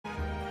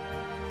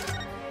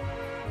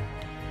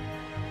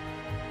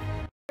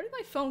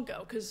phone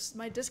go? Because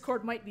my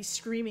Discord might be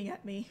screaming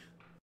at me.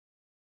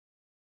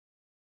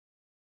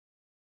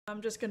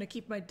 I'm just gonna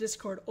keep my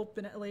Discord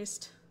open at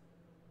least.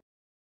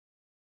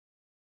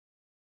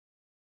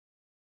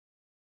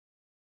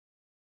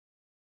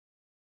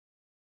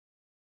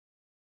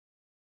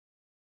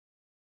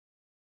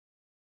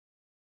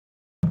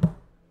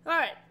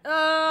 Alright,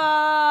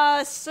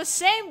 it's the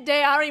same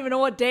day, I don't even know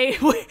what day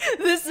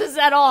this is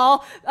at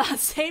all.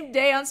 Same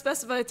day,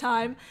 unspecified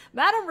time.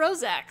 Madame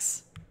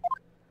Rosax.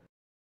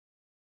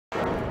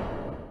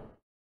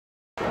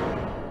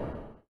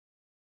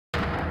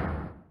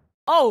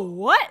 Oh,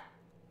 what?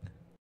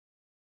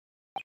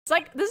 It's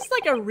like, this is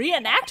like a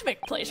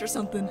reenactment place or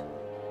something.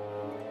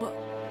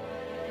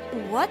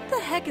 What the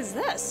heck is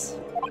this?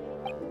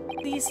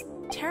 These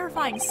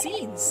terrifying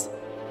scenes.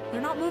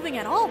 They're not moving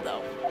at all,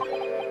 though.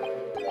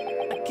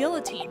 A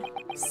guillotine.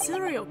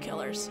 Serial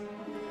killers.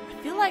 I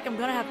feel like I'm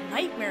gonna have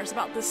nightmares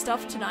about this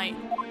stuff tonight.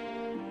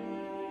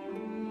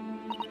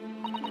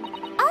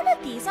 All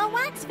of these are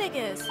wax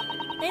figures.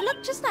 They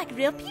look just like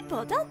real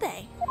people, don't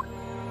they?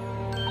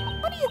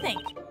 What do you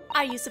think?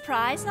 Are you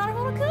surprised,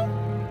 Naruhodō-kun?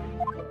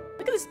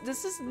 Look at this.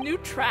 This is new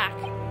track.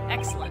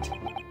 Excellent.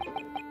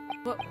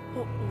 But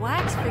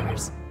wax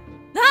figures.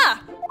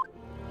 Ah!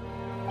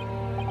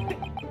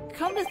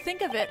 Come to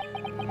think of it,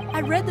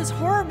 I read this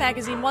horror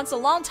magazine once a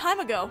long time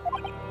ago.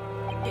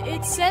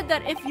 It said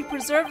that if you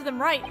preserve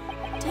them right,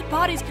 dead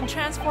bodies can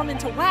transform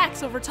into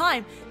wax over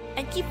time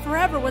and keep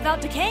forever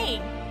without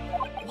decaying.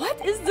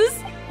 What is this?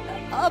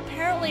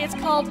 Apparently it's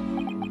called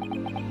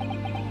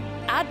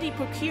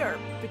adipocere.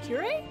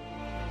 Pocere?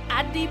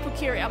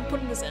 Adipocere. I'm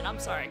putting this in, I'm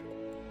sorry.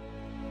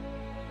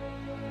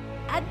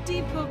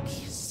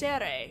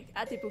 Adipocere.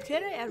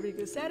 Adipocere?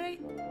 Adipocere?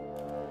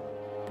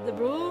 The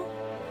brew?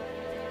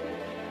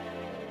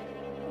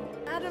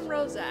 Madame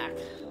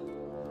Rosax.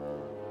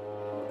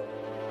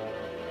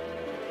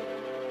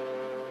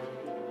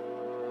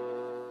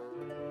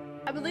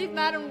 I believe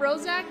Madame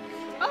Rosax.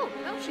 Oh,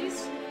 no,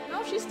 she's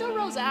still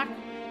Rosax.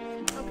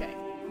 Okay,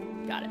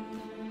 got it.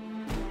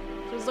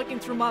 I was looking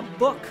through my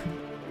book.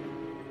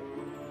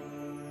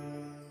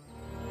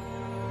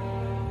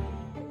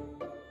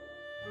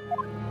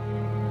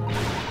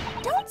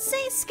 Don't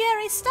say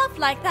scary stuff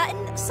like that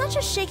in such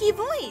a shaky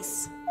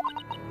voice.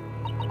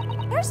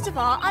 First of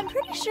all, I'm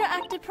pretty sure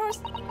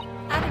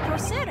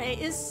adipocere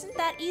isn't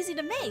that easy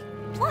to make.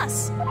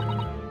 Plus,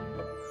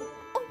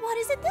 what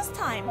is it this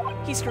time?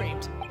 He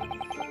screamed.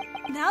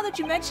 Now that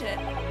you mention it,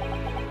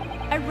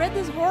 I read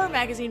this horror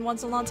magazine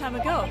once a long time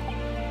ago.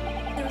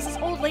 There was this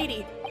old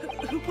lady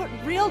who put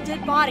real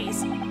dead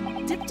bodies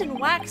dipped in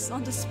wax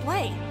on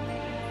display.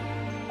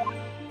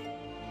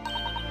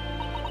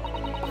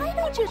 Why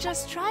don't you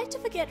just try to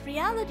forget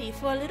reality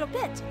for a little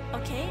bit,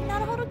 okay,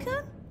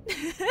 Naruhodō-kun?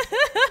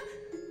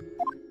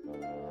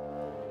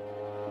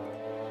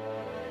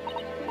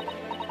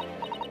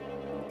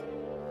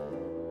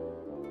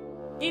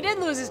 He did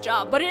lose his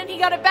job, but then he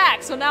got it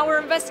back, so now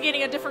we're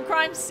investigating a different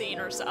crime scene,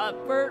 or so.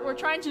 We're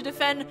trying to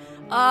defend,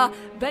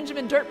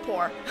 Benjamin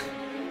Dirtpour.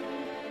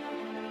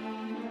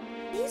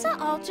 These are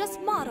all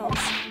just models.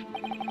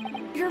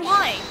 You're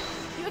lying.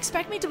 You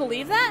expect me to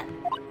believe that?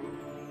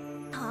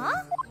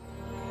 Huh?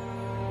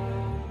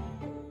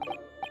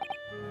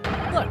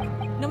 Look,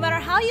 no matter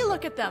how you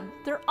look at them,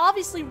 they're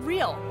obviously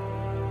real.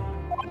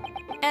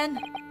 And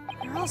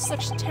they're all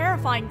such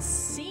terrifying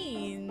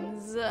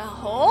scenes.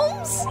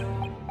 Holmes?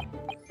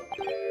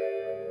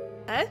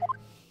 Eh?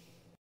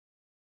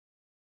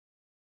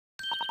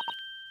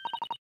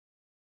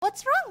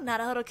 What's wrong,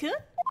 Naruhodō-kun?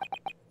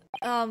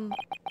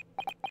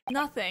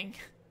 Nothing.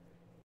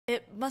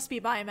 It must be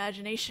by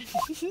imagination.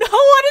 No,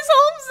 what is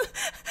Holmes?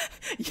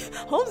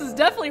 Holmes is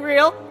definitely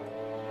real.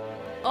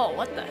 Oh,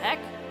 what the heck?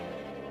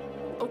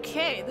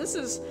 Okay, this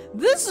is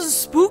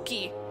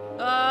spooky.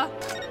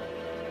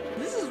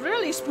 This is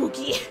really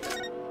spooky.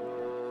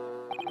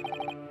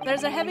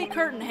 There's a heavy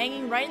curtain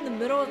hanging right in the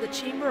middle of the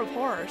Chamber of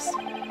Horrors.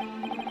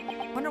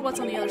 Wonder what's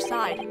on the other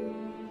side.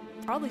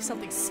 Probably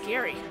something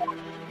scary.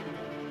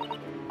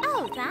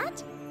 Oh,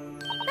 that?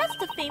 That's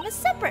the famous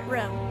separate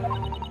room.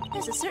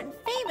 There's a certain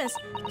famous,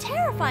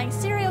 terrifying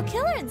serial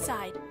killer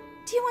inside.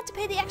 Do you want to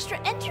pay the extra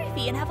entry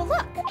fee and have a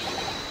look?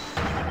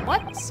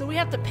 What? So we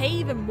have to pay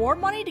even more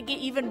money to get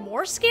even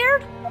more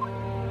scared?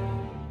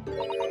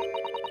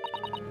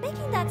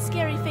 Making that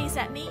scary face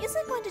at me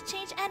isn't going to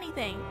change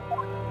anything.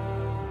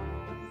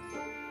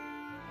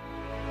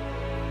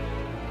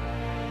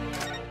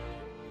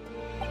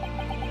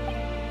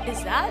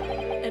 Is that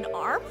an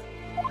arm?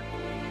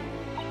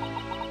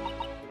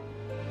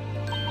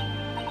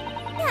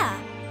 Yeah,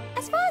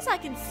 as far as I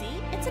can see,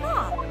 it's an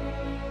arm.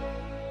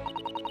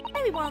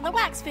 Maybe one of the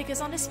wax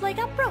figures on display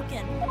got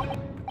broken.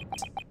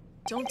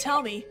 Don't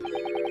tell me.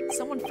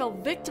 Someone fell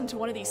victim to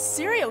one of these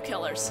serial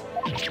killers.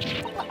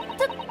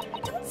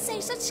 Don't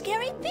say such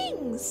scary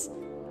things.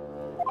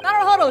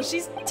 Naruhodō,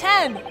 she's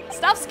 10.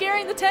 Stop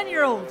scaring the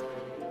 10-year-old.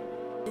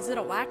 Is it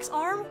a wax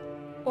arm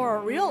or a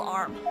real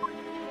arm?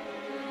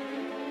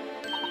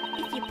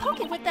 If you poke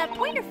it with that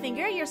pointer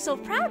finger you're so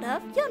proud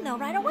of, you'll know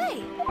right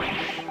away.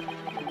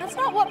 That's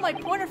not what my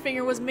pointer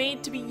finger was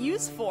made to be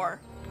used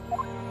for.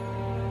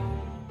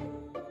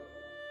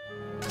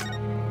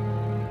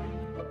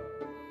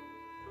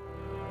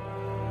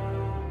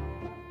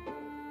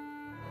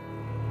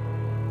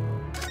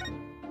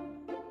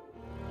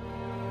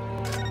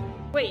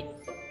 Wait,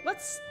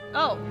 what's...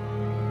 Oh.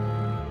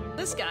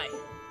 This guy.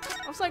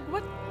 I was like,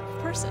 what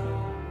person?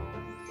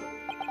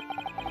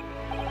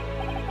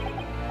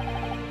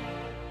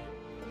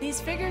 These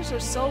figures are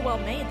so well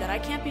made that I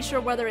can't be sure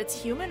whether it's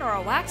human or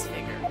a wax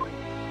figure.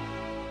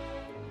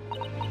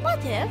 What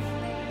if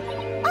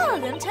all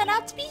of them turn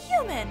out to be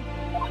human?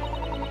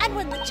 And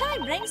when the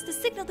chime rings to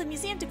signal the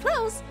museum to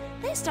close,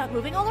 they start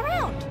moving all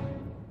around.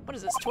 What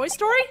is this, Toy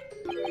Story?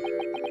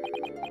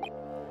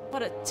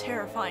 What a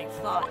terrifying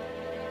thought.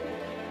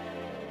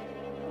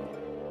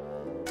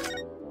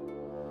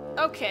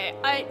 Okay,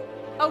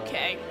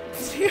 okay.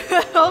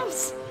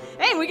 Oops.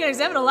 Hey, we can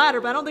examine a ladder,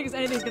 but I don't think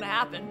anything's gonna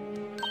happen.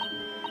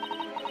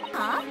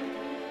 Huh?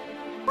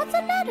 What's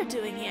a ladder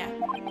doing here?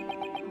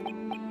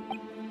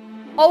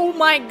 Oh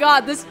my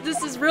god, this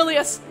is really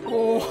a...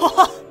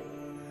 Oh.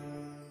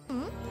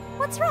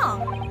 What's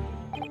wrong?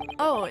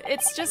 Oh,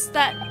 it's just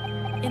that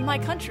in my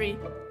country,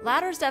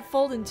 ladders that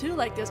fold in two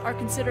like this are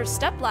considered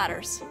step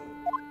ladders.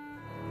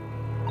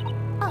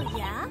 Oh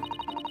yeah?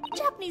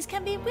 Japanese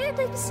can be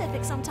weirdly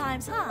specific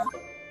sometimes, huh?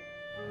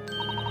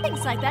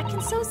 Things like that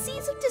can sow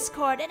seeds of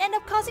discord and end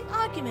up causing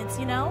arguments,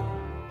 you know?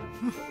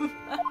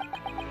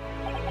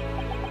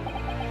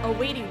 A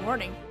weighty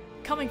warning,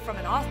 coming from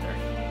an author.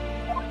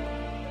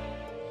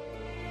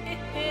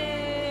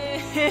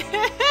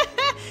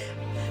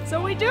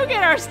 So we do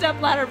get our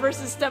stepladder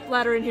versus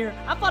stepladder in here.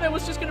 I thought it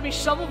was just gonna be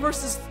shovel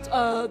versus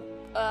a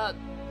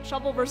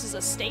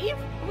stave?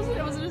 Was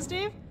it a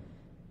stave?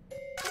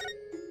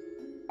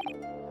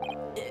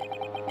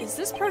 Is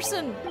this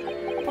person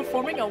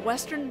performing a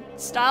Western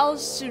style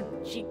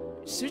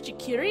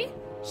suchikiri?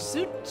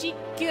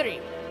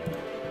 Suchikiri.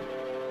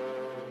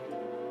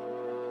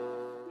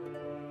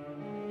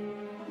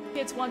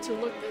 Kids want to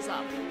look this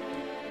up.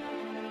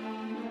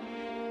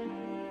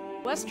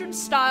 Western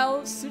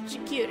style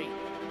suchikiri.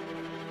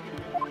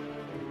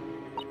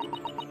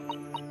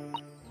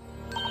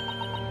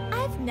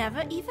 I've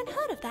never even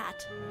heard of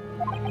that.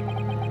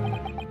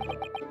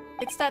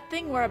 It's that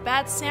thing where a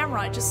bad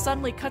samurai just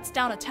suddenly cuts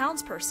down a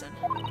townsperson.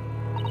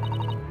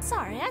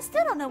 Sorry, I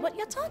still don't know what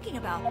you're talking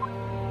about.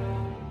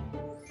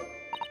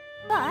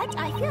 But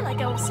I feel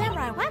like a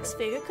samurai wax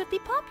figure could be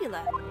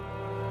popular.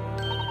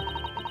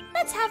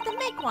 Let's have them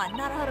make one,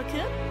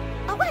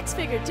 Naruhodō-kun. A wax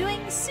figure doing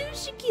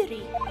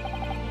sushikiri.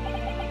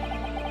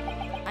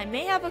 I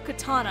may have a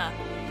katana,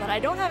 but I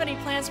don't have any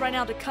plans right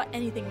now to cut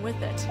anything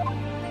with it.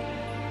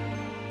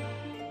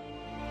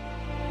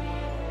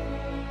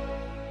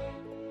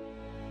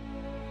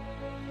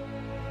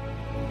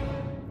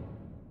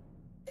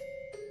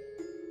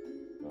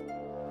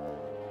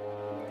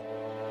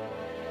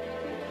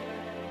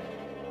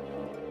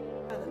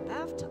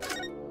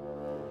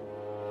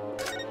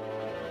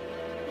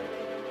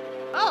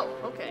 Oh,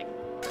 okay.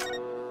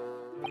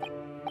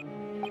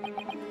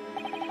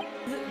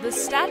 The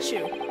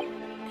statue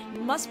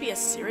must be a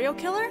serial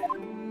killer?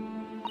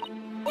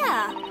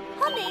 Yeah,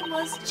 her name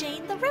was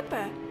Jane the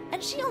Ripper,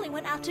 and she only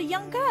went after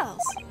young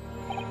girls.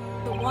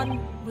 The one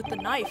with the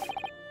knife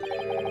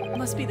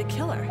must be the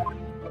killer.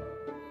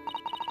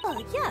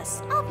 Well,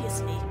 yes,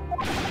 obviously.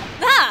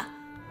 Ah!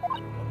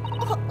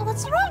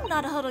 What's wrong,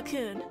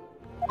 Naruhodō-kun?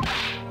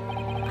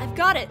 I've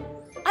got it.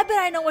 I bet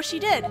I know what she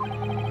did.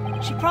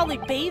 She probably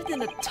bathed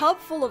in a tub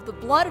full of the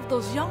blood of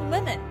those young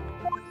women.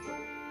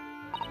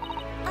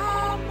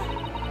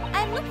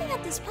 I'm looking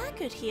at this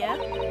placard here,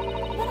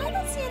 but I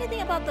don't see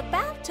anything about the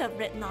bathtub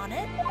written on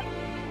it.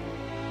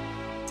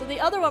 So the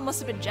other one must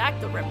have been Jack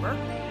the Ripper.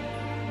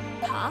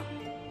 Huh?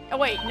 Oh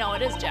wait, no,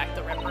 it is Jack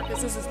the Ripper,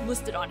 because this is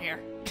listed on here.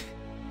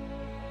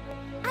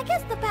 I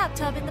guess the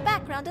bathtub in the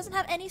background doesn't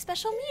have any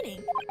special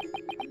meaning.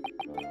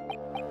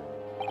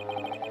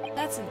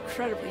 That's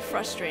incredibly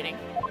frustrating.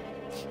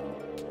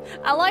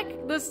 I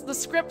like this, the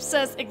script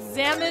says,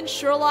 examine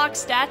Sherlock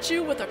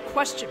statue with a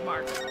question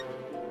mark.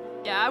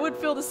 Yeah, I would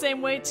feel the same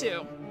way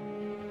too.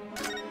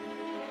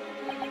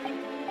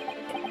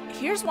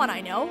 Here's one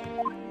I know.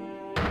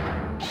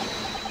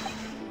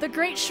 The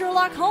great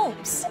Sherlock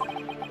Holmes.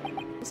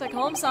 Looks like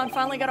Holmes-san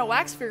finally got a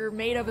wax figure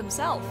made of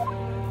himself.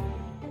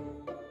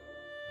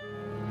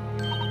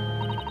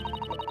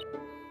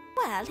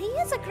 Well, he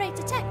is a great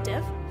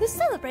detective who's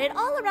celebrated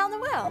all around the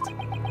world.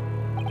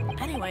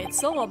 Anyway, it's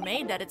so well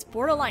made that it's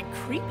borderline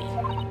creepy.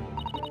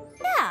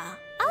 Yeah,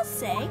 I'll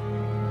say.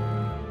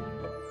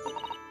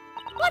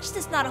 Watch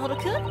this,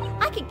 Naruhodō-kun.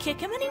 I can kick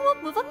him and he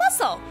won't move a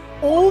muscle.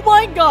 Oh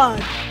my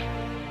god!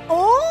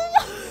 Oh!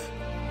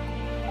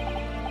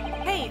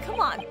 Hey,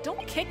 come on,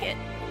 don't kick it.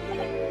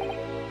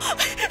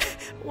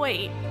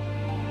 Wait.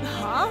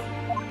 Huh?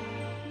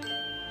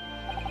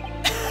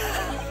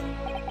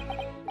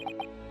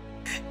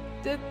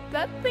 Did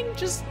that thing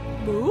just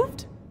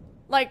moved?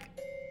 Like,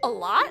 a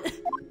lot?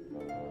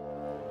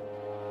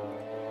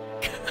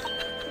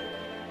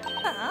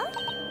 Huh?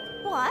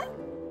 What?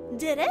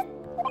 Did it?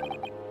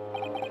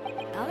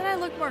 Now that I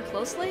look more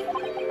closely,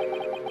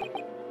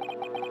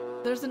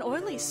 there's an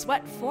oily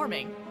sweat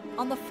forming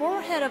on the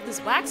forehead of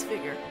this wax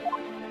figure.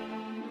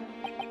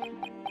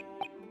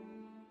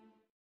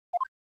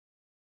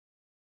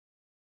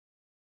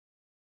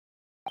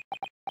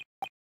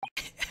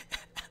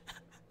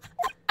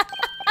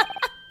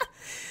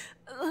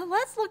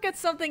 Let's look at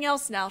something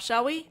else now,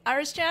 shall we,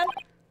 Iris-chan?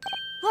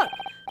 Look,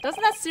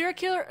 doesn't that serial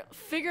killer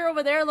figure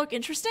over there look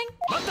interesting?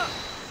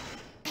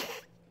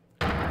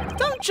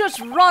 Don't just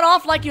run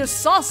off like you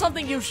saw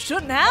something you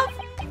shouldn't have!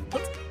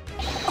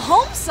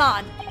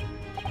 Home-san!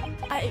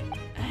 I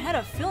had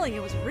a feeling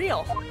it was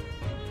real.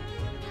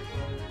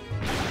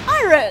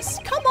 Iris,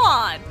 come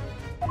on!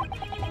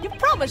 You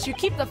promised you'd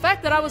keep the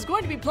fact that I was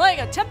going to be playing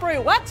a temporary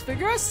wax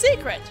figure a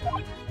secret!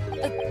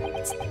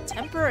 A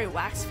temporary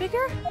wax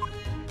figure?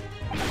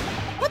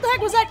 What the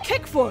heck was that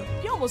kick for?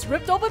 You almost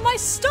ripped open my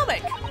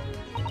stomach!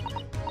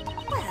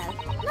 Well,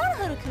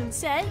 Naruhodō-kun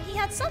said he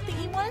had something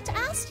he wanted to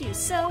ask you,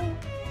 so...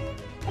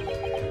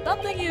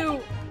 Something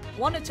you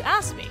wanted to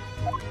ask me?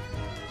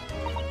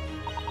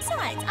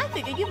 Besides, I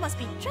figured you must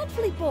be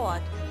dreadfully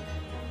bored.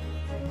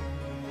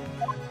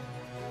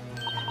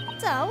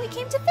 So, we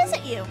came to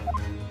visit you.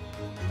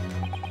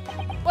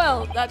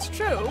 Well, that's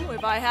true.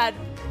 If I had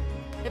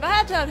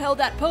to have held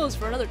that pose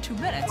for another 2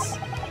 minutes,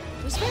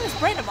 this famous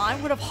brain of mine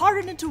would have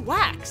hardened into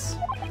wax.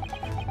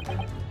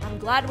 I'm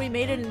glad we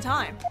made it in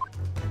time.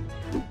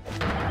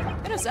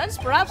 In a sense,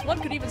 perhaps one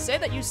could even say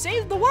that you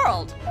saved the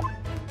world.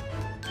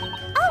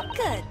 Oh,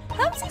 good.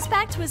 Holmesy's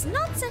back to his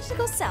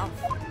nonsensical self.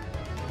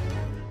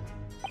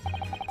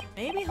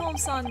 Maybe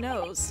Home-san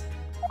knows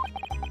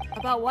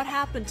about what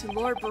happened to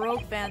Lord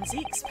Baroque Van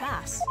Zeek's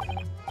past.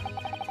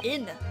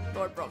 In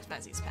Lord Baroque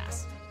Van Zeek's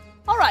past.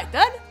 Alright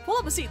then, pull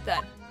up a seat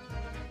then.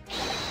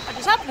 I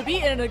just happen to be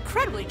in an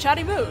incredibly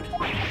chatty mood.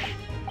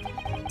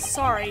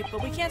 Sorry,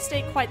 but we can't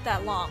stay quite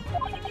that long.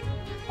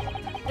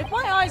 If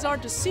my eyes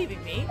aren't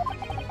deceiving me,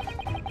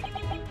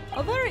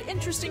 a very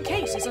interesting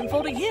case is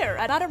unfolding here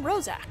at Madame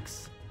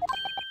Rozak's.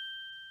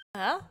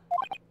 Huh?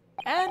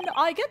 And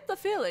I get the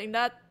feeling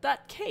that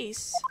that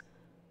case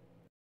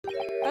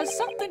has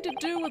something to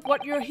do with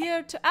what you're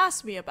here to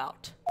ask me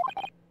about.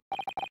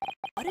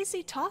 What is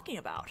he talking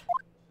about?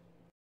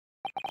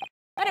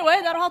 Anyway,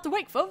 that'll have to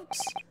wait, folks.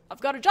 I've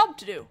got a job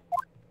to do.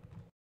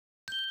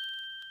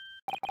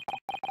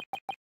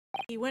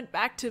 He went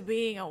back to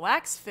being a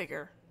wax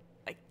figure,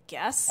 I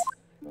guess.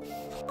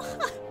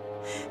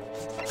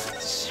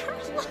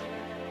 Sherlock.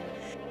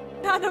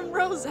 Madame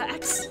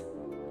Rozak's.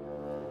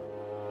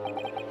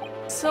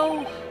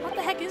 So, what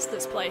the heck is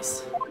this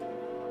place?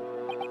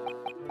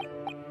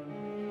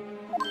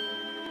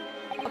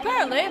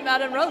 Apparently,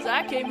 Madame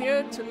Rozak came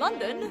here to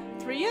London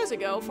 3 years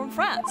ago from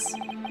France.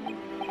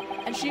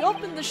 And she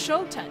opened the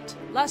show tent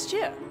last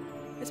year.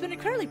 It's been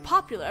incredibly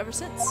popular ever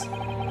since.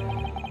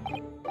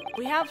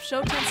 We have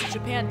show tents in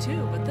Japan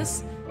too, but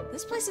this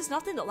place is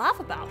nothing to laugh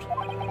about.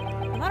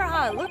 No matter how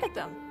I look at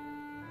them,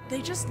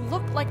 they just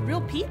look like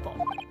real people.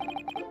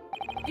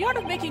 The art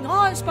of making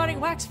awe-inspiring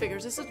wax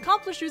figures is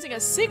accomplished using a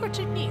secret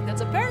technique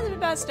that's apparently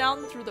been passed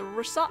down through the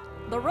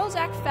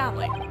Rozak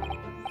family.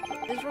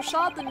 Is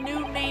Rashad the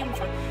new name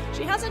for...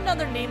 She has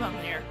another name on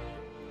here.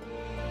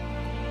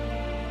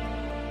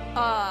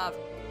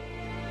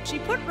 She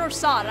put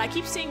Rashad, and I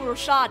keep saying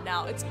Rashad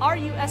now. It's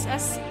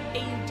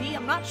R-U-S-S-A-U-D.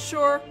 I'm not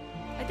sure.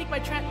 I think my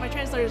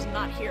translator is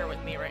not here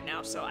with me right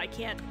now, so I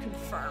can't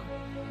confirm.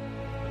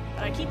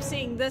 But I keep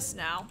seeing this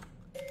now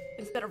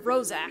instead of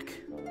Rozak.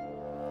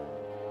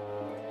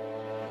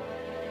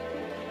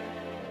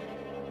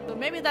 So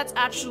maybe that's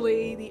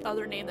actually the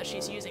other name that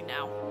she's using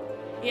now.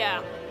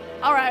 Yeah.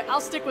 Alright,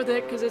 I'll stick with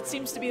it, because it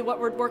seems to be what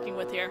we're working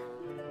with here.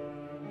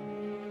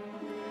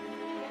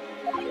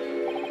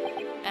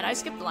 And I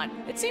skipped the line.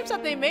 It seems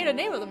that they made a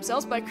name of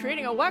themselves by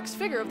creating a wax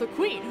figure of the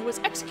Queen, who was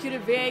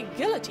executed via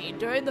guillotine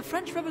during the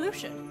French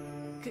Revolution.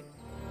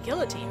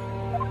 Guillotine?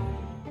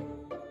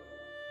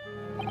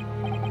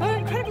 Her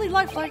incredibly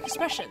lifelike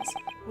expressions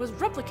was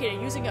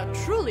replicated using a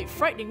truly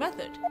frightening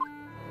method.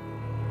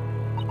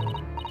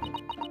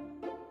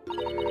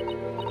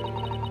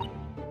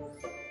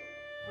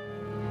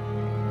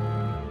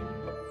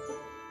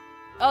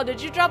 Oh,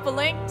 did you drop a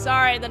link?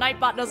 Sorry, the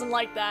Nightbot doesn't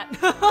like that.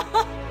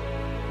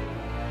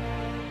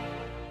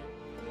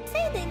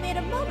 Say they made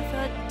a mold of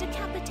her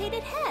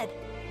decapitated head,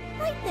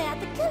 right there at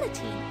the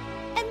guillotine,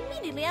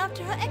 immediately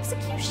after her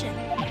execution.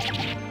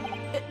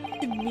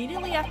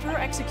 Immediately after her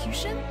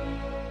execution?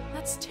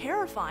 That's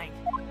terrifying.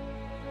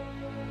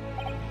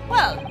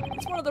 Well,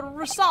 it's one of the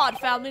Rasad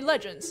family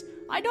legends.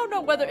 I don't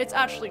know whether it's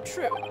actually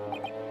true.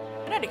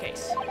 In any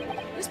case,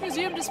 this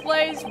museum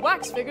displays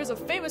wax figures of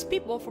famous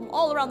people from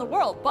all around the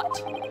world, but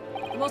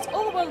the most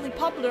overwhelmingly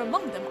popular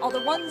among them are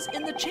the ones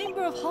in the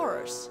Chamber of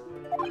Horrors.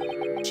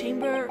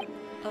 Chamber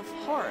of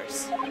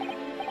Horrors.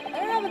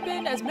 There haven't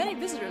been as many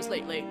visitors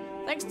lately,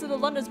 thanks to the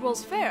London's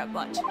World's Fair,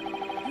 but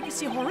you can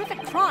see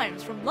horrific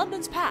crimes from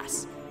London's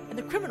past and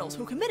the criminals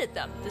who committed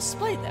them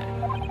displayed there.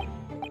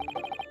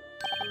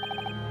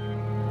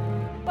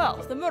 Well,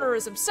 Well, the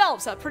murderers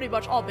themselves have pretty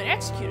much all been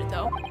executed,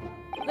 though.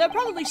 They're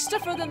probably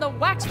stiffer than the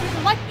wax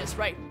figure likeness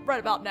right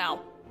about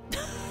now.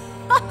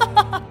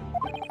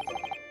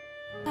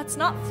 That's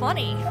not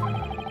funny.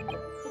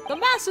 The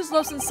masses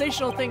love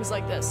sensational things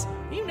like this,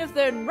 even if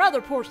they're in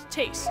rather poor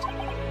taste.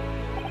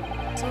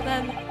 So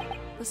then,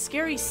 the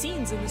scary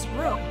scenes in this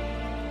room.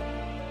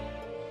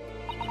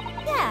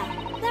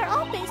 Yeah, they're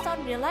all based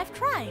on real-life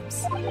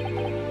crimes.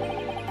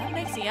 That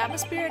makes the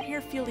atmosphere in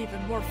here feel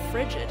even more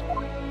frigid.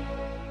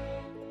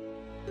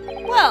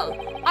 Well,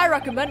 I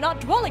recommend not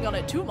dwelling on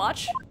it too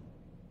much.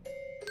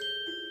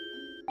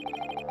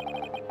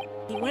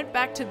 He went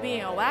back to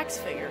being a wax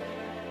figure,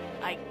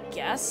 I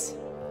guess.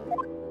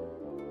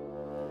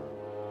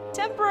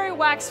 Temporary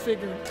wax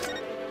figure.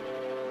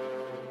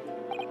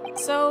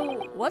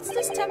 So, what's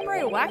this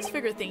temporary wax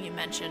figure thing you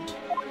mentioned?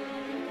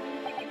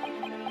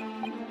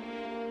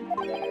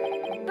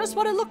 Just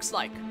what it looks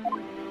like.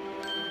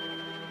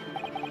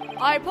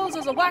 I pose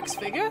as a wax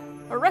figure,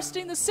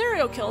 arresting the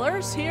serial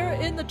killers here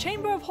in the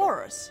Chamber of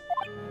Horrors.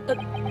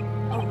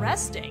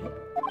 Arresting?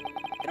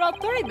 In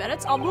about 30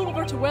 minutes, I'll move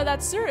over to where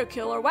that serial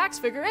killer wax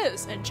figure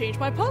is and change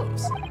my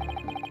pose.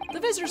 The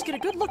visitors get a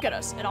good look at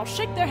us, and I'll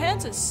shake their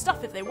hands and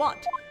stuff if they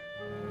want.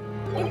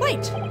 But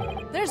wait!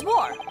 There's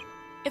more!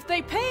 If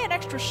they pay an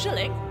extra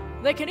shilling,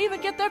 they can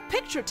even get their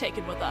picture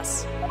taken with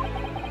us.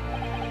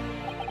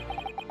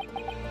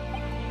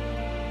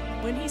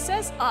 When he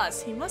says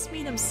us, he must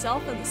mean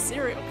himself and the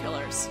serial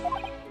killers.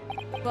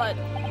 But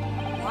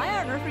why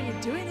on earth are you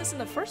doing this in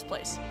the first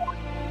place?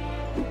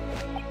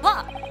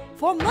 Ha!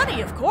 For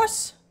money, of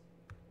course!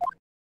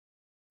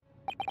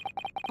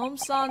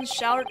 Holmes-san's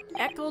shout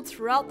echoed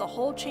throughout the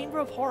whole Chamber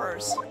of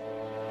Horrors.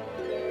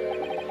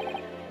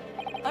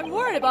 I'm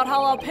worried about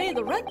how I'll pay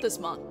the rent this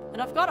month,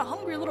 and I've got a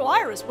hungry little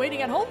Iris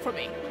waiting at home for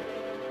me.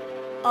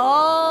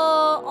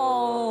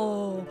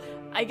 Oh,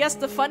 I guess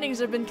the fundings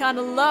have been kind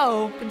of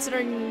low,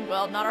 considering,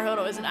 well,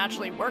 Naruhodō isn't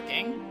actually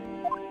working.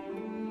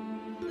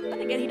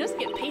 Then again, he doesn't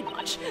get paid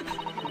much.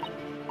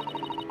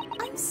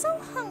 I'm so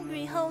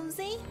hungry,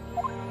 Holmesy.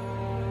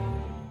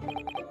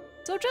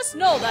 So just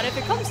know that if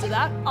it comes to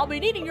that, I'll be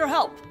needing your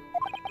help.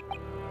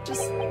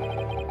 Just,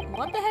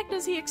 what the heck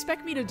does he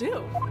expect me to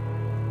do?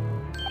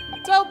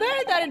 So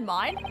bearing that in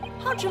mind,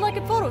 how'd you like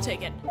a photo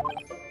taken?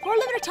 For a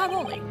limited time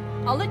only,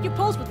 I'll let you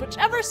pose with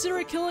whichever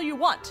serial killer you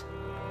want.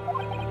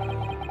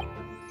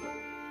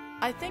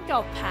 I think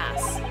I'll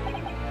pass.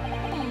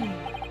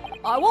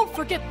 I won't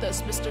forget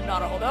this, Mr.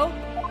 Naruhodō.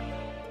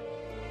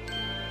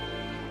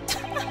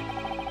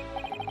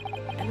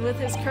 And with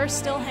his curse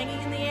still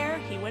hanging in the air,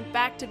 he went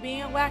back to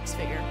being a wax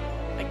figure,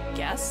 I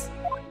guess.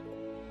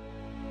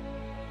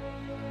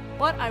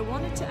 But I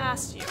wanted to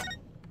ask you.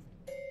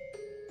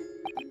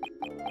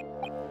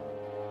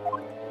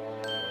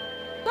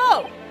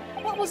 So,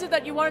 what was it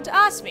that you wanted to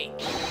ask me?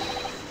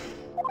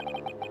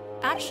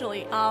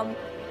 Actually,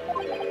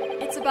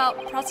 it's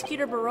about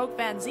Prosecutor Baroque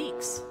Van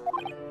Zieks.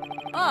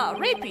 Ah,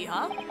 rapey,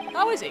 huh?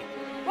 How is he?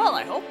 Well,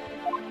 I hope.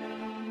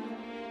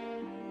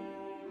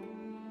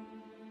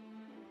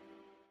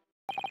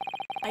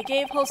 I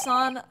gave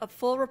Hosan a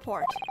full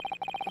report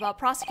about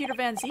Prosecutor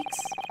Van Zieks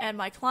and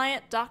my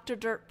client, Dr.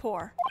 Dirt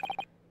Poor,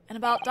 and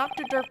about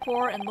Dr. Dirt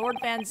Poor and Lord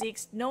Van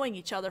Zieks knowing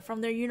each other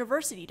from their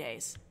university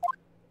days.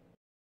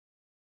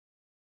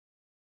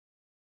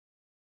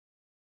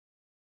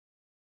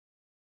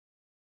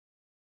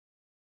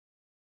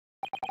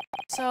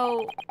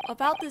 So,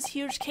 about this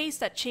huge case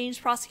that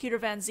changed Prosecutor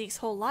Van Zieks'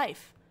 whole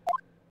life.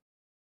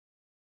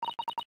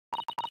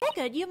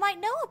 Figured you might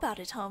know about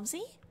it,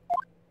 Holmesy.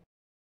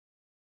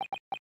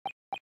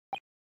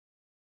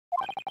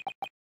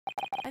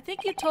 I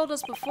think you told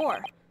us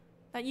before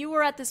that you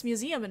were at this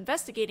museum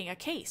investigating a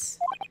case.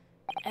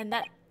 And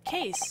that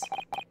case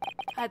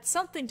had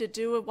something to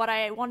do with what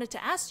I wanted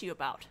to ask you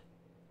about.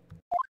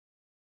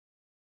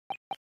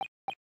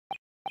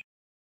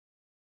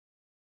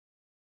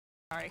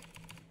 Sorry.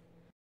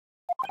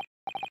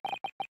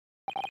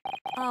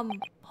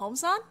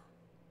 Holmes-san?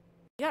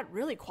 You got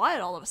really quiet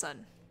all of a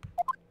sudden.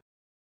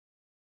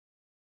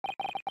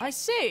 I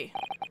see.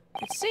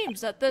 It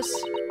seems that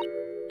this...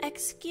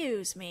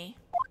 Excuse me.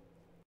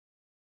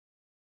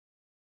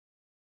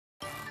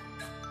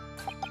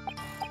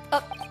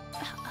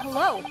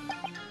 Hello?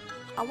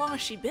 How long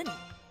has she been?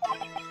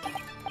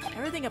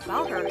 Everything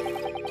about her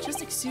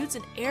just exudes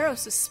an air of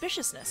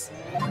suspiciousness.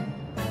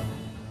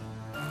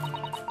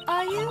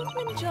 Are you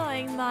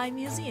enjoying my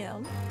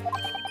museum?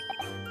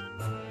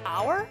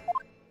 Our?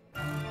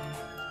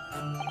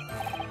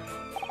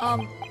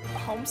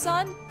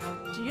 Holmes-san?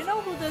 Do you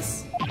know who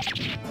this...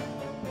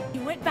 He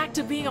went back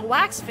to being a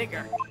wax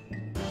figure.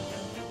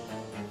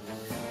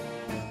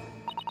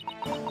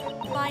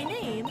 My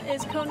name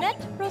is Conette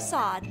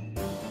Rosad.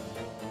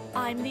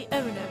 I'm the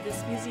owner of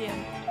this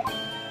museum.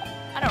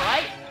 I know,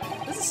 right?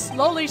 This is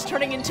slowly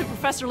turning into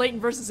Professor Layton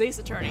versus Ace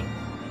Attorney.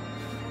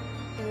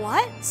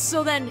 What?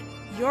 So then,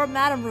 you're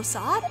Madame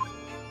Rosad?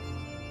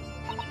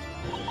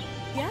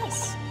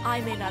 Yes,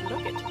 I may not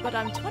look it, but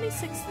I'm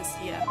 26 this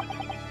year.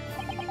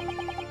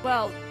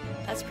 Well,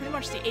 that's pretty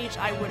much the age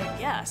I would have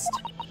guessed.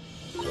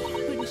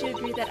 Wouldn't you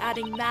agree that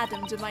adding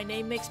Madam to my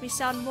name makes me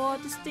sound more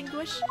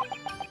distinguished?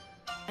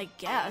 I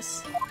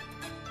guess.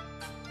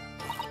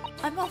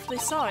 I'm awfully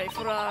sorry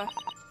for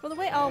the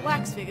way our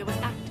wax figure was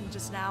acting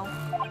just now.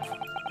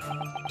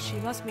 She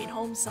must mean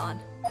Home-san.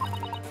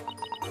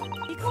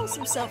 He calls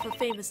himself a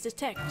famous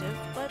detective,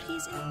 but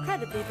he's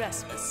incredibly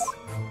restless.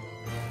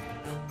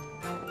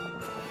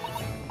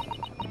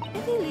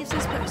 If he leaves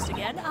his post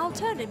again, I'll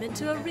turn him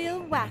into a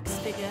real wax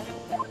figure.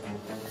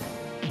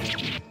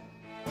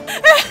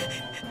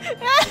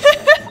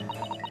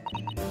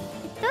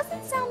 It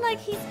doesn't sound like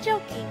he's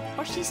joking,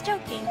 or she's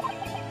joking.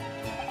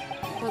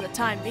 For the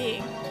time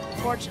being,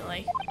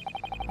 unfortunately.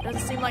 It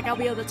doesn't seem like I'll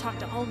be able to talk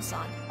to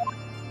Home-san.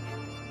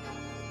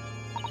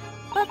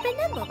 But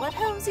remember what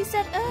Holmesy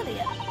said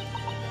earlier.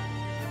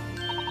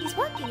 He's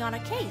working on a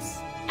case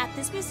at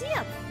this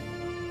museum.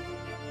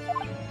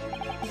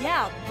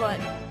 Yeah, but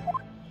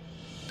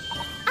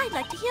I'd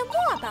like to hear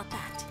more about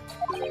that.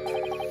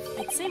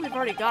 I'd say we've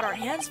already got our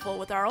hands full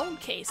with our own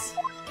case.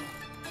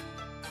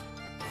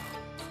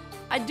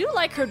 I do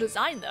like her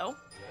design, though.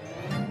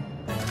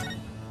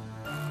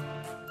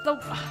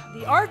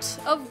 The art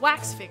of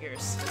wax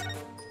figures.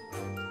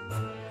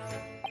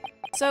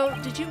 So,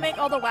 did you make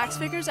all the wax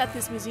figures at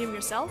this museum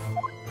yourself?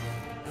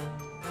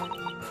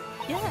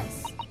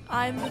 Yes,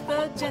 I'm the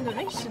third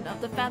generation of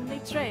the family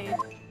trade.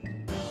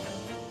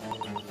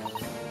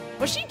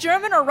 Was she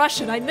German or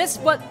Russian? I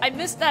missed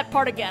that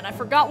part again. I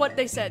forgot what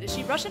they said. Is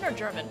she Russian or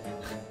German?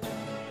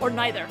 Or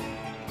neither?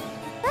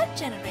 third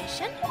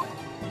generation.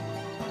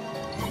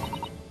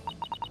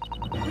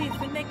 We've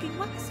been making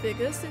wax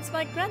figures since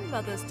my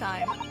grandmother's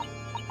time.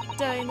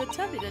 During the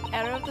turbulent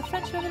era of the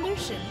French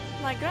Revolution,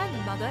 my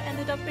grandmother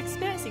ended up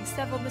experiencing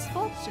several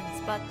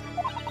misfortunes, but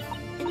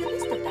in the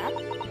midst of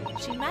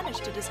that, she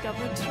managed to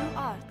discover true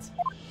art.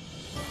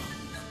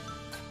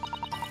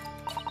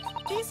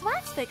 These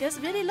wax figures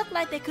really look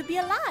like they could be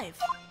alive.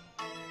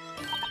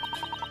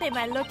 They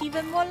might look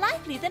even more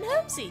lively than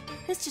Holmesy,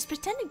 who's just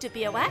pretending to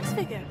be a wax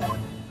figure.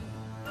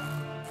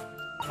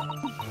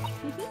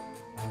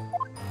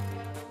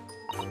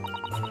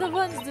 The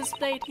ones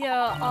displayed here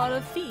are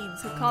the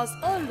fiends who caused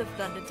all of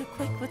London to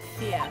quake with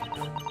fear.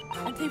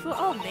 And they were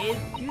all made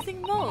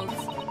using molds,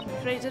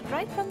 created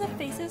right from the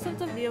faces of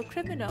the real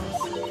criminals,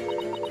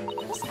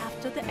 just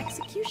after the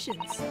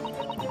executions.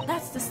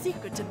 That's the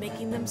secret to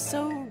making them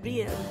so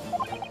real.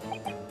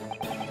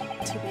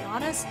 To be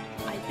honest,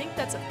 I think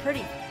that's a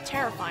pretty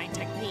terrifying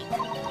technique.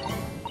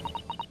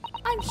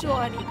 I'm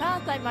sure any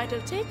path I might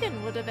have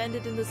taken would have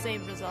ended in the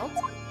same result.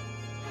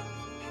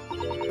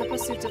 The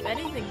pursuit of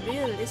anything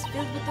real is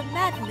filled with the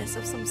madness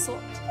of some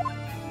sort.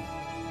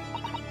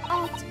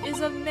 Art is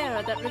a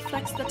mirror that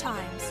reflects the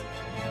times.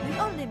 We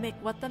only make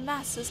what the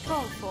masses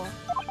call for.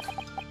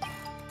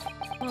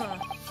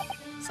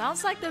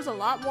 Sounds like there's a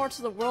lot more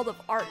to the world of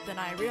art than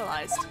I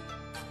realized.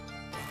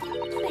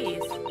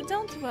 Please,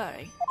 don't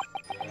worry.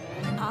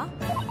 Huh?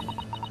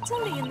 It's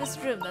only in this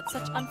room that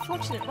such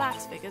unfortunate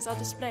wax figures are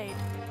displayed.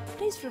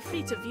 Please feel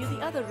free to view the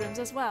other rooms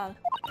as well.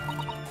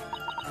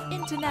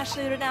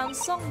 Internationally renowned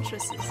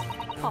songstresses,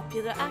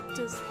 popular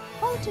actors,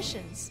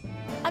 politicians.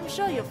 I'm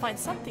sure you'll find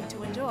something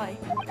to enjoy.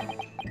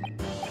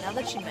 Now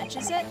that she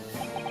mentions it,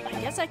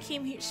 I guess I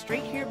came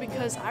straight here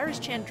because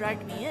Iris-chan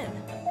dragged me in.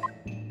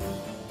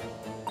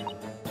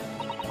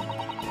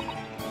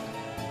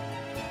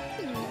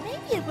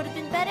 Maybe it would have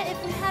been better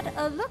if we had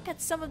a look at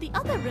some of the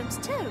other rooms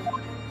too.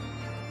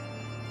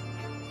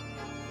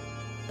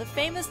 The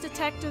famous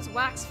detective's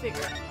wax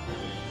figure.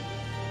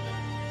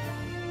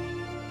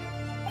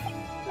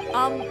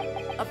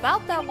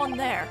 About that one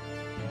there.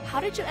 How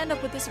did you end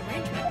up with this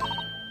arrangement?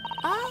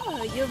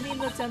 Ah, you mean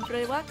the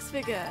temporary wax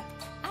figure.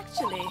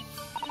 Actually,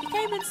 he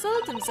came and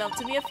sold himself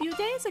to me a few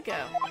days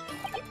ago.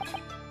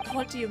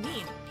 What do you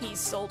mean, he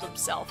sold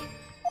himself?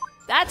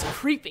 That's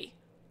creepy.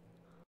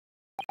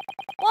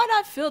 Why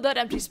not fill that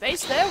empty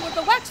space there with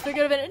the wax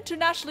figure of an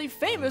internationally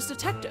famous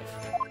detective?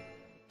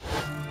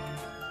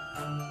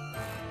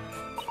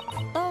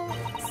 Oh,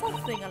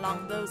 something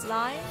along those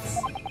lines.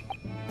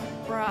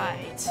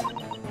 Right.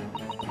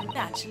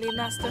 Naturally,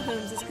 Master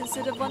Holmes is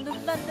considered one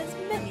of London's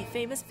many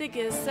famous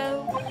figures,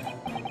 so...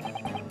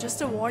 Just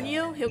to warn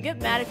you, he'll get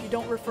mad if you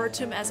don't refer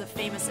to him as a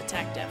famous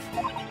detective.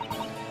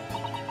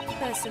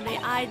 Personally,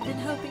 I'd been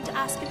hoping to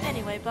ask him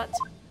anyway, but...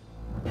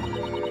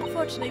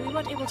 Unfortunately, we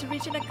weren't able to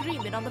reach an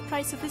agreement on the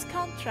price of his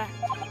contract.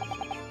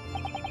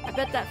 I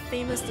bet that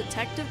famous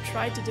detective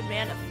tried to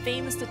demand a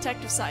famous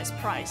detective-sized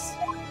price.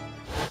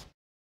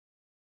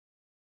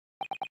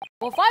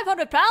 For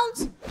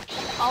 £500?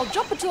 I'll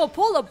jump into a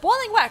pool of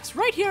boiling wax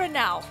right here and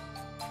now.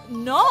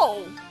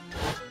 No!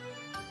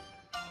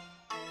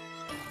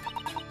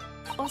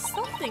 Or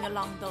something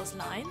along those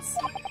lines.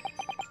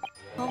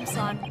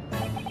 Home-san,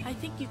 I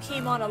think you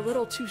came on a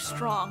little too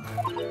strong.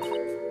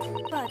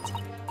 But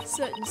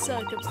certain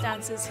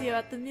circumstances here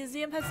at the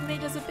museum has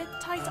made us a bit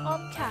tight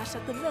on cash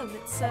at the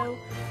moment, so...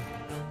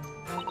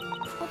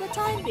 For the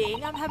time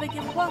being, I'm having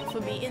him work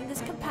for me in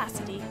this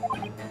capacity.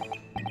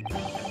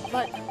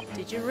 But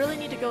did you really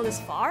need to go this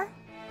far?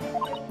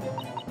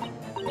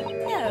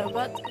 No,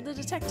 but the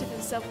detective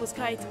himself was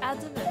quite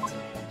adamant.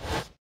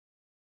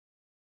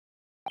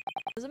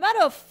 There's a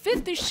matter of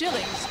 50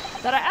 shillings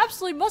that I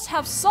absolutely must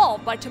have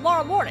solved by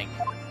tomorrow morning.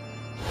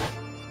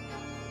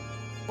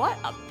 What,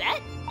 a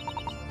bet?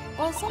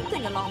 Or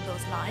something along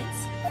those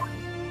lines.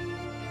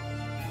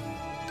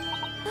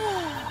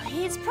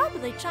 He's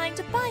probably trying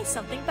to buy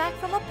something back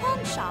from a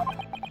pawn shop.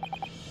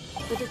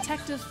 The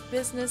detective's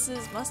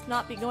businesses must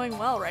not be going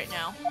well right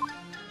now.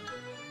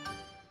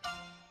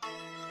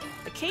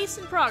 The case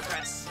in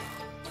progress.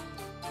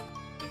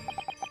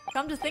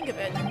 Come to think of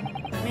it,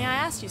 may I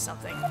ask you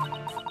something?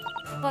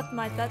 What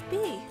might that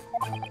be?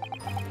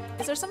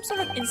 Is there some sort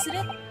of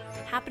incident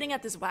happening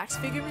at this wax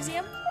figure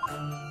museum?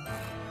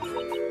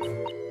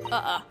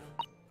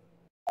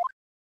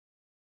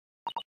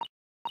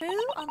 Who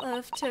on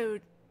earth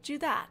told you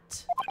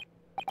that?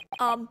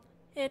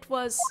 It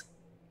was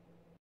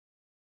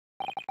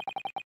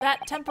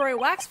that temporary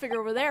wax figure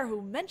over there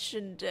who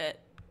mentioned it.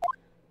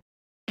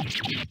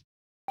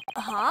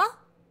 Huh?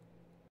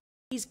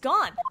 He's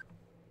gone.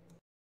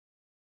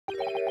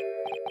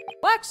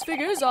 Wax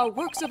figures are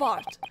works of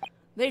art.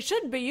 They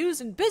shouldn't be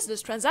used in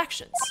business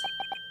transactions.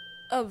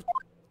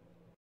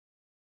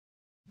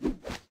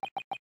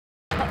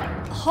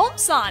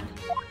 Home-san!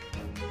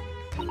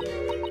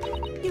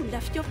 You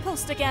left your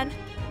post again.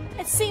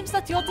 It seems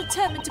that you're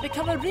determined to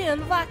become a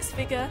real wax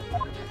figure.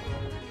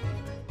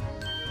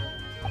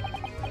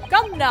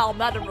 Come now,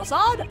 Madame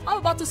Rosade. I'm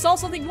about to solve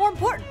something more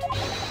important.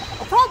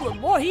 A problem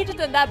more heated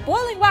than that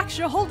boiling wax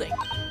you're holding.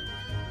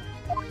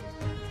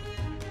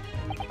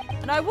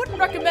 And I wouldn't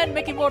recommend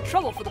making more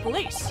trouble for the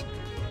police.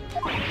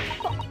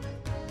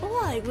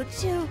 Why would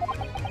you?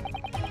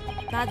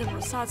 Madame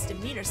Rosade's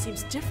demeanor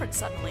seems different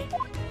suddenly.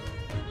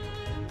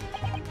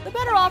 The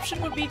better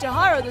option would be to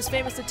hire this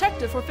famous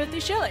detective for 50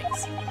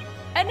 shillings.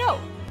 And no,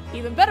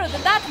 even better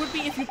than that would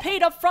be if you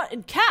paid up front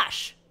in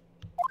cash.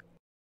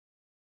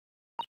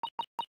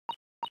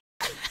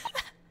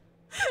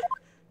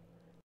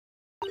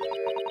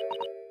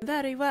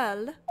 Very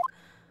well.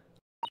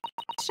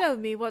 Show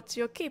me what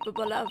you're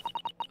capable of,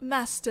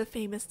 Master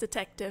Famous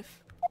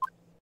Detective.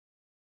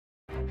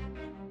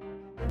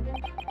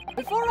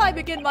 Before I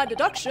begin my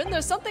deduction,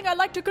 there's something I'd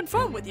like to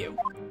confirm with you.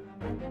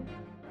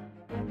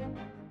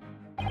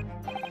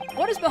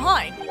 What is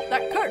behind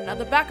that curtain at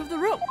the back of the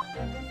room?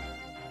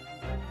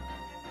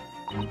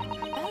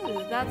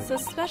 Oh, that's a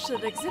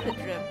special exhibit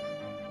room.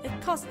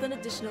 It costs an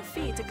additional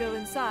fee to go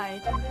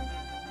inside.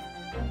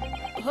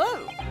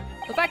 Oh,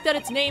 the fact that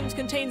its name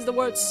contains the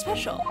word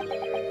special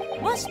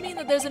must mean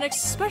that there's an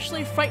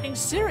especially frightening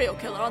serial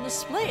killer on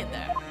display in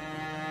there.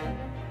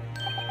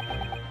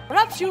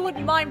 Perhaps you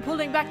wouldn't mind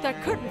pulling back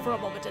that curtain for a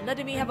moment and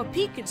letting me have a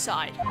peek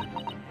inside.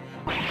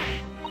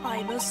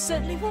 I most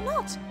certainly will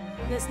not.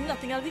 There's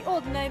nothing out of the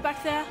ordinary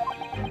back there.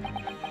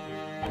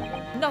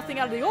 Nothing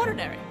out of the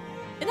ordinary?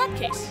 In that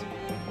case,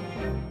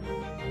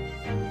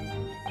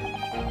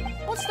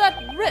 what's that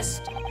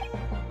wrist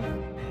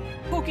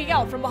poking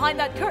out from behind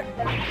that curtain?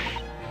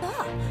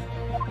 Ah,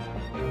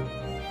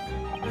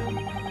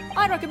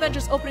 I'd recommend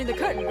just opening the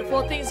curtain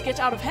before things get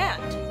out of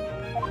hand.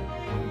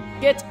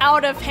 Get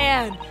out of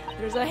hand!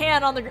 There's a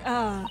hand on the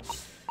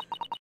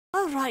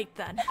all right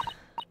then.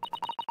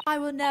 I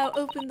will now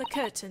open the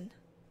curtain.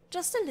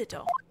 Just a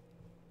little.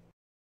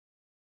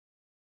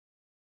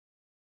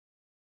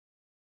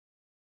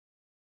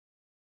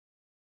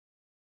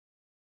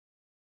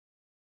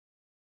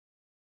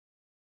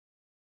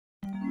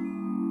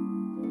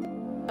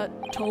 A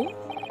tome?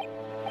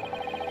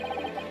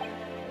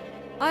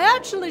 I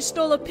actually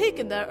stole a peek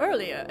in there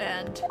earlier,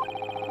 and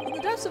in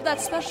the depths of that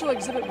special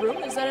exhibit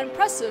room is that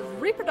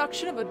impressive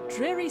reproduction of a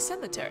dreary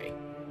cemetery.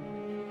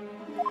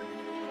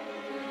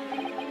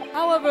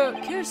 However,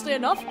 curiously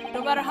enough,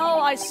 no matter how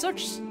I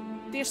searched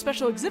the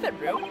special exhibit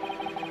room,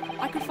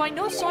 I could find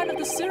no sign of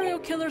the serial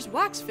killer's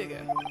wax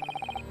figure.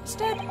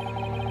 Instead,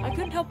 I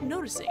couldn't help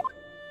noticing.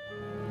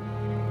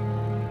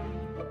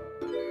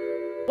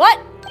 What?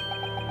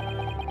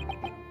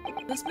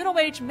 This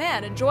middle-aged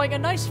man enjoying a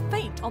nice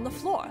feint on the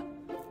floor.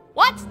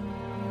 What?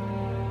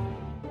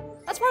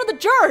 That's one of the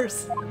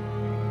jurors!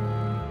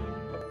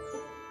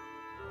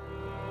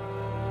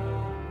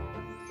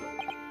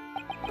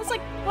 That's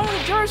like one of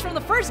the jurors from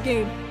the first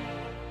game.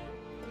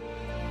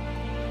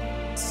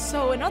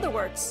 So, in other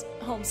words,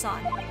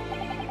 Home-san,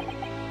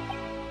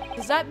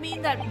 does that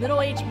mean that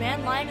middle-aged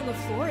man lying on the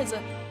floor is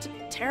a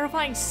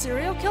terrifying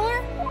serial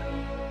killer?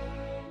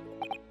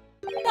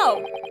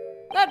 No,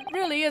 that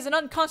really is an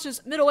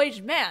unconscious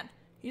middle-aged man.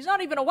 He's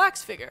not even a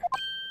wax figure.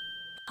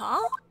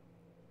 Huh?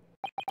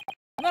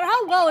 No matter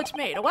how well it's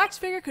made, a wax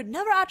figure could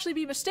never actually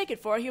be mistaken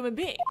for a human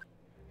being.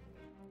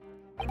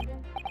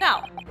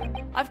 Now,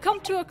 I've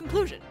come to a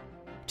conclusion.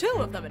 Two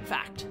of them, in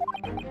fact.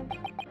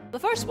 The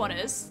first one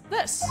is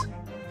this.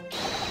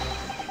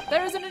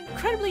 There is an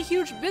incredibly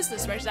huge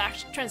business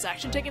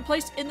transaction taking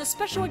place in the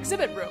special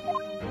exhibit room.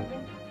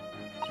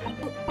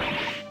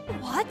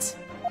 What?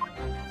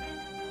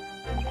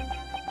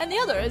 And the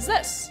other is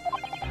this.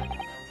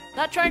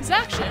 That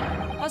transaction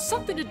has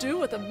something to do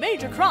with a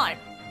major crime.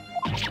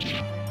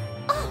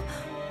 Oh,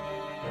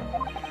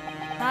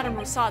 Madame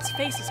Roussade's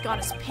face has gone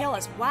as pale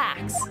as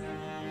wax.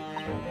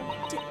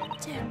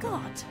 Dear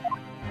God.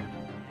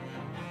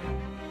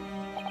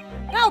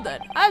 Now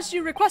then, as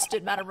you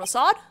requested, Madame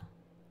Rousade,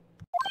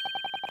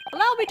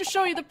 allow me to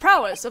show you the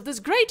prowess of this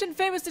great and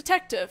famous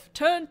detective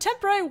turned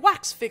temporary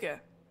wax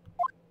figure.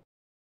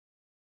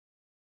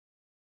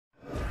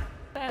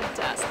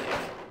 Fantastic.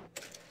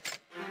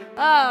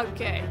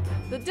 Okay,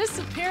 the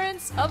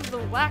disappearance of the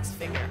wax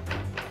figure.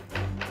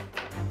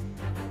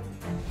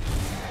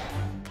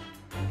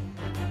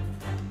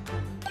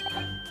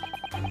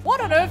 What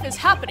on earth is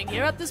happening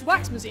here at this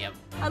wax museum?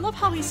 I love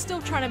how he's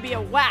still trying to be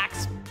a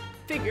wax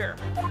figure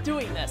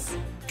doing this.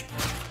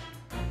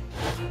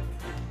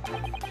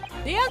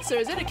 The answer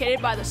is indicated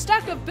by the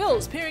stack of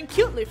bills peering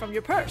cutely from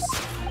your purse.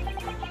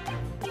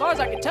 As far as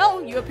I can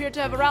tell, you appear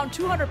to have around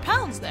 200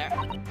 pounds there.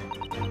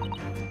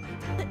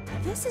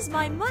 This is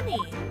my money.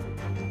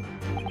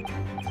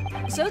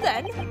 So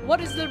then,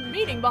 what is the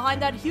meaning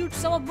behind that huge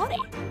sum of money?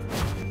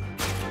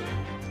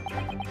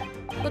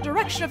 The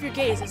direction of your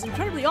gaze is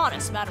incredibly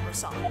honest, Madame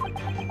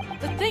Rousade.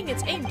 The thing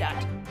it's aimed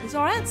at is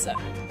our answer.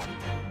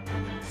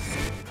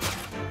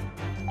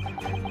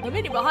 The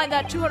meaning behind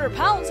that 200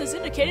 pounds is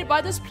indicated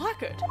by this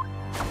placard.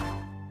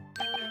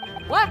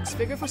 Wax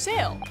figure for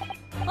sale.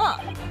 Huh,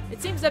 it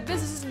seems that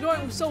business isn't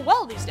going so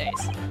well these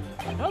days.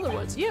 In other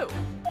words, you.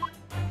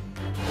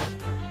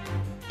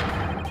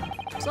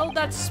 Sold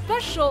that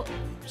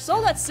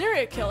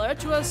serial killer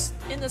to us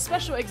in the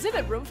special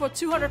exhibit room for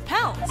 200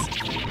 pounds.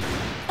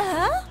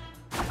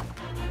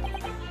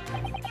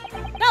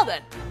 Now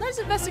then, let's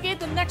investigate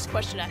the next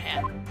question at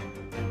hand.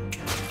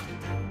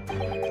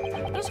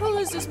 Just who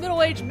is this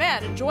middle-aged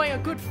man enjoying a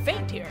good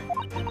feint here?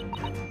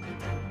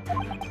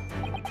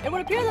 It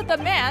would appear that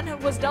the man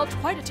was dealt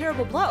quite a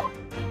terrible blow.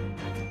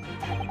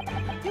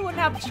 You wouldn't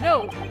happen to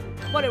know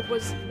what it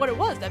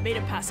was that made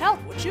him pass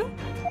out, would you?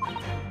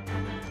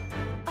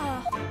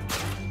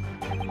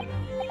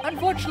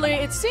 Unfortunately,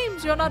 it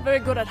seems you're not very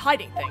good at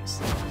hiding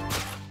things.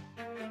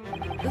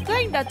 The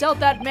thing that dealt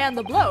that man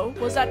the blow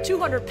was that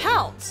 200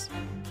 pounds.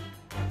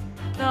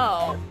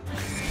 No.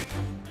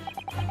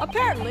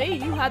 Apparently,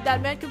 you had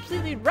that man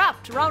completely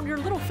wrapped around your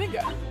little finger.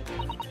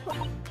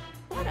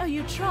 What are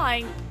you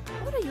trying?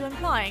 What are you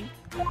implying?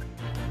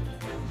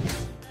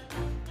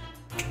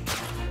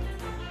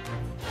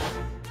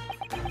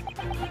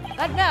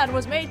 That man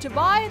was made to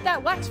buy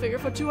that wax figure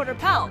for 200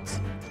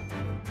 pounds.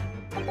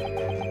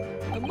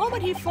 The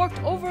moment he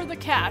forked over the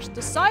cash,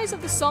 the size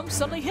of the sum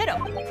suddenly hit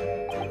him.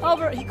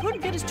 However, he couldn't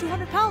get his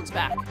 200 pounds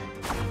back.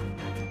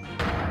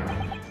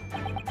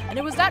 And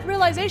it was that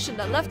realization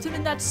that left him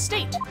in that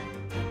state.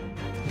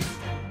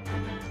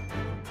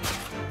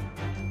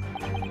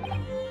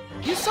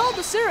 You sold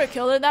the serial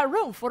killer in that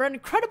room for an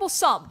incredible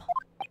sum.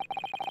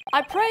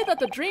 I pray that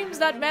the dreams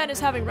that man is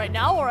having right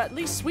now are at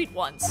least sweet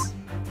ones.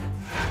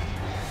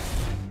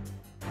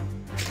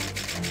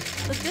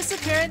 The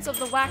disappearance of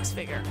the wax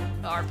figure.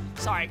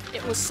 Sorry,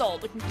 it was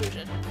sold, the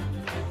conclusion.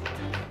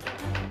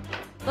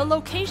 The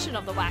location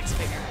of the wax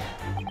figure.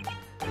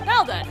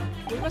 Now then,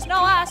 we must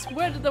now ask,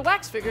 where did the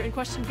wax figure in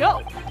question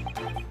go?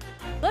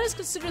 Let us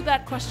consider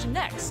that question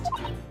next.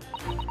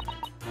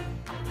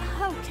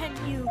 How can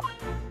you...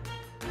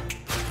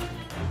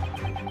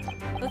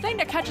 The thing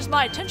that catches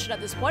my attention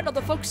at this point are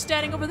the folks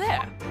standing over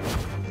there.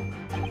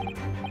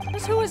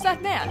 Just who is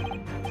that man?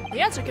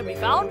 The answer can be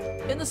found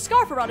in the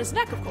scarf around his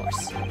neck, of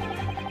course.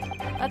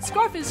 That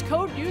scarf is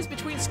code used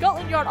between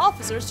Scotland Yard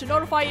officers to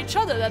notify each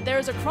other that there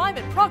is a crime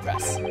in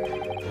progress.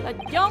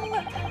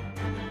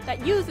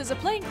 That youth is a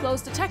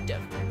plainclothes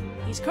detective.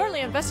 He's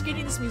currently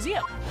investigating this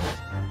museum.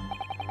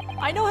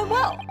 I know him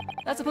well.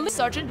 That's a police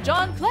sergeant,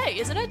 John Clay,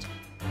 isn't it?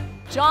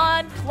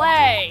 John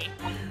Clay!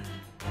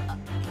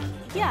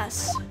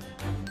 Yes.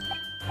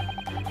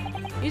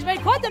 He's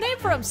made quite the name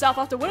for himself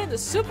after winning the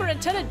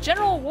Superintendent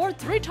General Award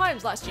 3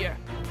 times last year.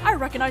 I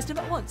recognized him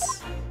at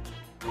once.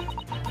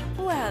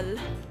 Well...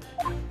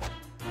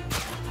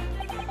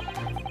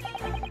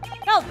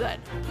 Now then,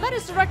 let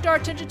us direct our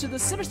attention to the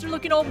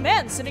sinister-looking old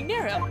man sitting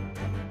near him.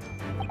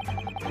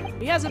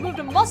 He hasn't moved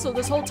a muscle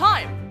this whole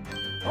time.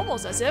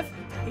 Almost as if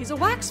he's a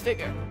wax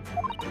figure.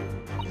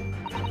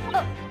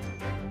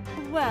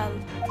 Well...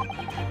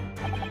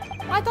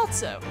 I thought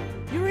so.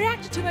 You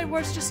reacted to my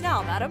words just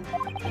now, madam.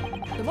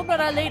 The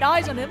moment I laid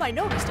eyes on him, I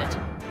noticed it.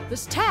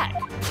 This tag.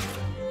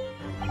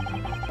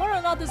 Whether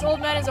or not this old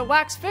man is a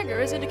wax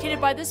figure is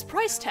indicated by this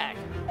price tag.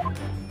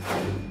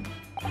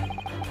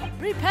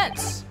 3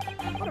 pence.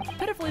 What a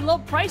pitifully low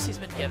price he's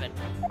been given.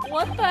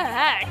 What the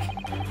heck?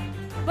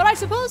 But I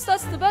suppose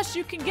that's the best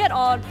you can get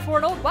on for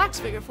an old wax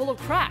figure full of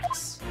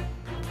cracks.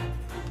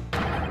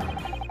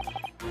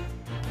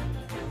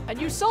 And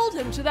you sold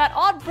him to that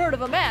odd bird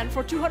of a man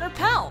for 200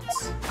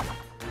 pounds.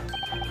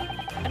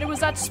 And it was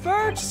that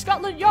spurred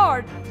Scotland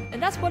Yard,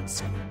 and that's what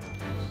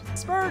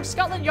spurred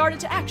Scotland Yard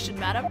into action,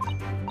 madam.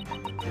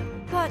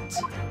 But...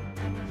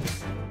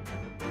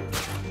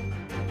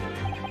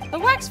 The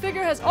wax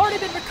figure has already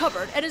been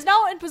recovered and is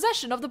now in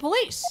possession of the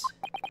police.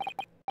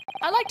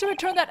 I'd like to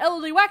return that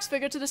elderly wax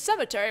figure to the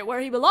cemetery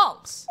where he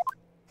belongs.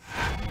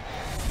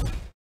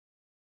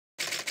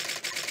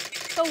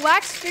 the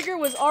wax figure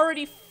was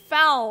already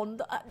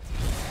found.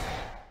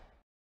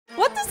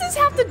 What does this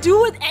have to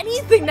do with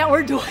anything that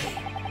we're doing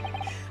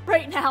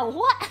right now?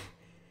 What?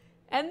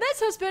 And this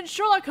has been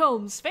Sherlock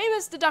Holmes'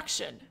 famous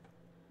deduction.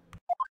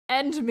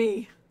 End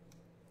me.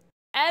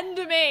 End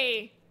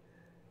me.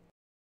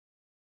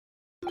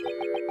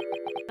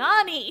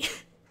 Nani?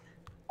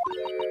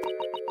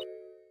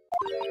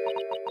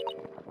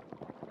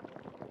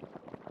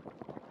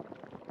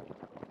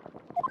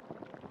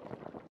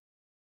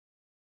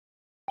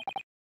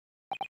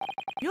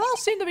 You all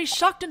seem to be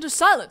shocked into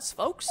silence,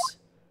 folks.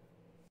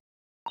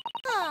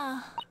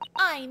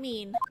 I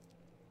mean...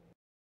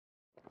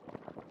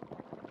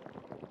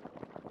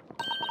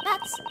 That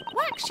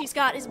wax she's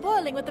got is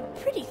boiling with a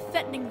pretty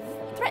threatening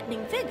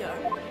vigor.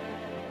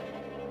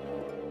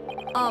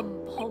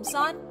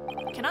 Holmes-san,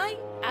 can I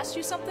ask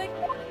you something?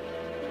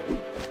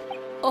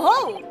 Oh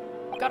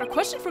ho! Got a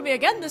question for me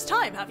again this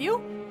time, have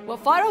you? Well,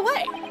 fire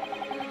away!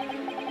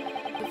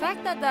 The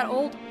fact that that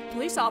old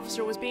police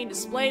officer was being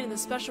displayed in the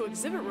special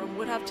exhibit room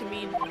would have to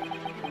mean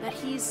that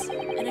he's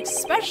an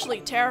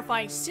especially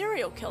terrifying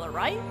serial killer,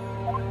 right?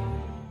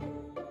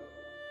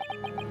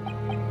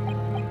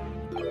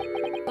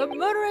 The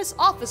murderous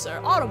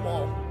officer,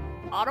 Automole.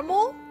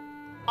 Automole?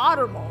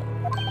 Automole.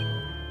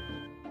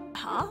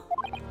 Huh?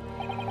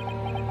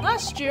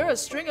 Last year, a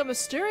string of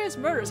mysterious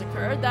murders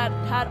occurred that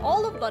had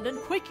all of London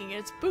quaking in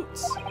its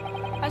boots.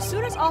 As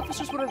soon as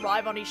officers would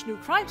arrive on each new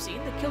crime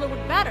scene, the killer would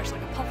vanish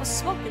like a puff of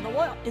smoke in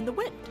the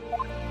wind.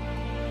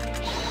 The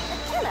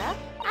killer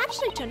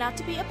actually turned out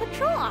to be a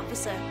patrol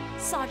officer,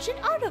 Sergeant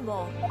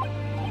Automole.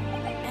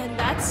 And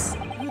that's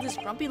who this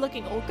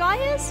grumpy-looking old guy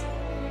is?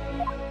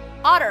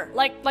 Otter,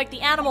 like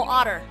the animal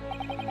otter.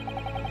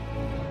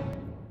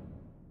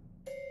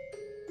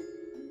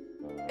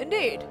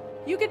 Indeed.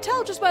 You can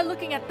tell just by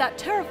looking at that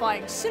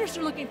terrifying,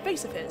 sinister-looking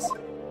face of his.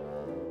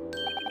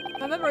 If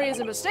my memory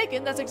isn't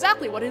mistaken, that's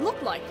exactly what he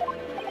looked like.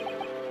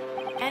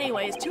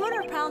 Anyways,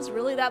 200 pounds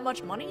really that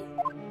much money?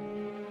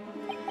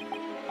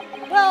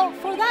 Well,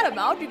 for that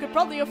amount, you could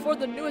probably afford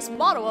the newest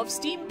model of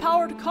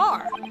steam-powered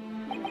car.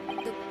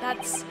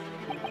 That's...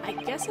 I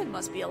guess it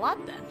must be a lot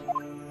then.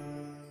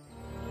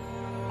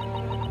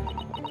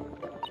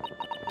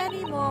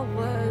 Any more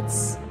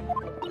words?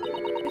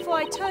 Before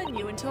I turn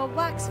you into a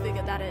wax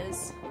figure, that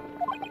is.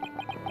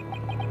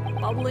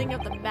 Bubbling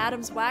of the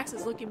madam's wax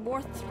is looking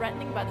more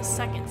threatening by the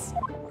seconds.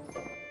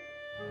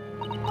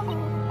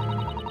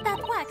 Oh, that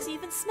wax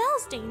even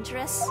smells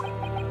dangerous.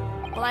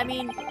 Well, I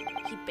mean,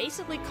 he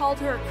basically called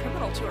her a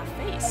criminal to her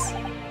face.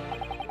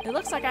 It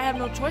looks like I have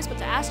no choice but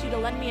to ask you to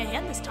lend me a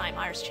hand this time,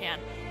 Iris-chan.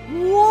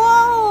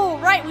 Whoa!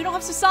 Right, we don't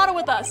have Susanoo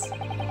with us.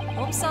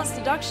 Holmes-san's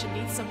deduction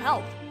needs some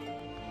help.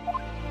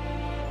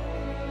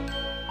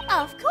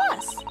 Of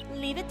course!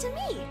 Leave it to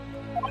me.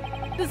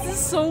 This is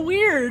so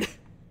weird.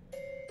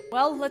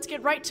 Well, let's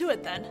get right to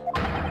it then.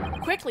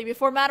 Quickly,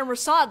 before Madame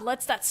Rasad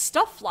lets that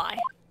stuff fly.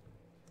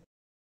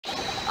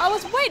 I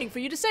was waiting for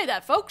you to say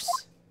that, folks.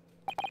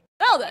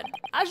 Now then,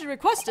 as you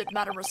requested,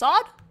 Madame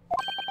Rasad,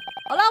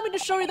 allow me to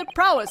show you the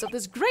prowess of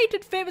this great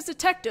and famous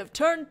detective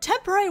turned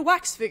temporary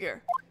wax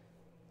figure.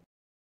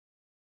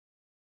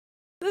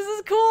 This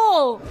is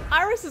cool!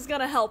 Iris is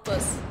gonna help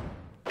us.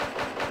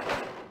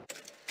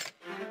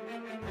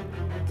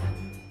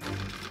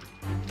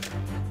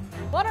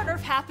 What on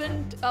earth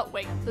happened? Oh,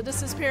 wait. The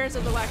disappearance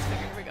of the wax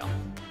figure. Here we go.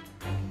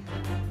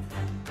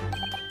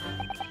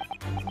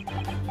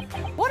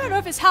 What on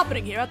earth is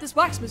happening here at this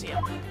wax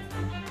museum?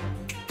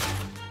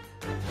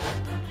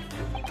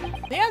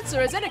 The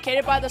answer is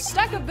indicated by the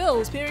stack of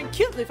bills peering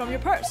cutely from your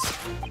purse.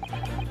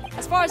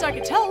 As far as I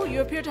can tell,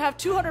 you appear to have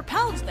 200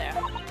 pounds there.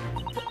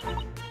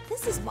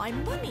 This is my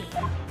money.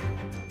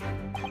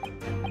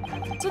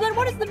 So then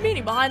what is the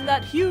meaning behind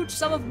that huge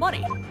sum of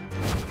money?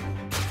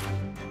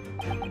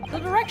 The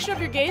direction of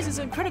your gaze is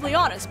incredibly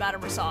honest, Madame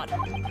Rasad.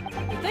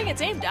 The thing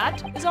it's aimed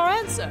at is our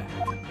answer.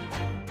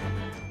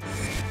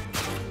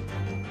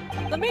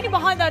 The meaning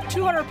behind that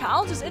 200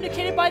 pounds is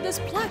indicated by this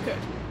placard.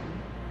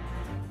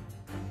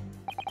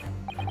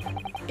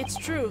 It's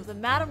true, the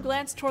madam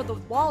glanced toward the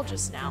wall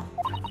just now.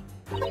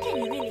 But can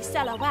you really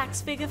sell a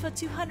wax figure for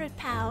 200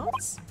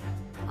 pounds?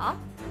 Huh?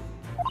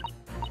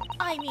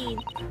 I mean,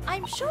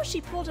 I'm sure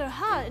she poured her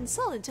heart and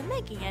soul into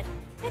making it.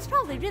 It's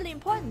probably really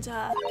important to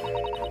her.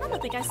 I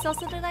don't think I'd sell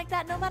something like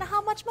that no matter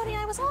how much money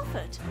I was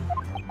offered.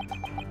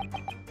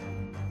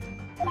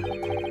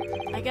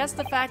 I guess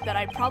the fact that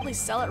I'd probably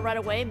sell it right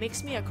away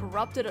makes me a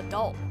corrupted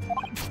adult.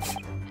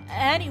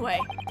 Anyway,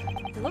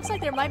 it looks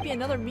like there might be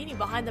another meaning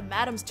behind the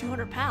madam's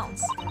 200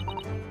 pounds.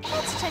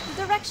 Let's check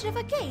the direction of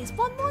her gaze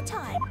one more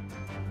time.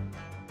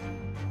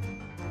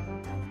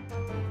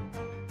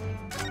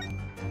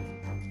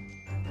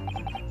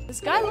 This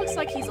guy looks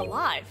like he's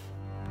alive.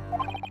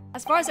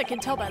 As far as I can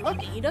tell by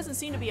looking, he doesn't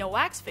seem to be a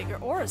wax figure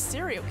or a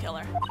serial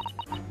killer.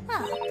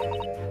 Huh.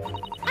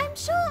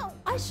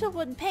 I sure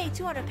wouldn't pay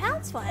 200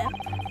 pounds for him.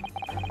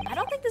 I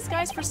don't think this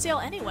guy's for sale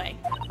anyway.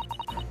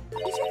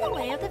 He's in the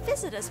way of the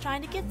visitors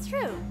trying to get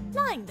through,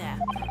 lying there.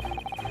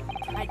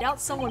 I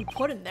doubt someone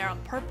put him there on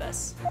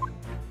purpose.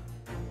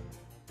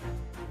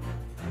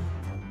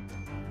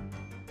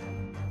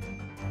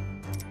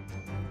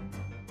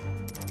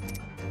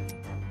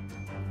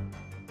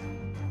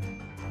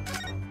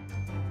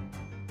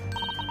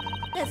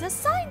 There's a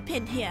sign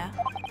pinned here.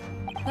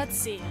 Let's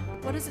see.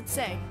 What does it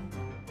say?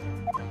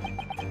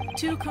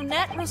 To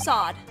Connaught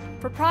Rossad,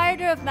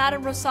 proprietor of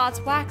Madame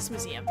Rossad's Wax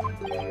Museum.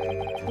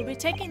 We'll be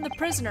taking the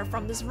prisoner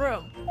from this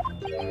room.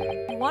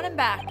 If you want him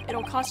back,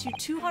 it'll cost you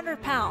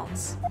 200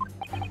 pounds.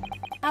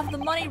 Have the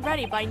money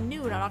ready by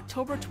noon on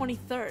October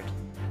 23rd.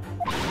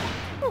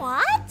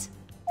 What?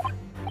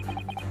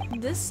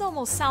 This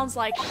almost sounds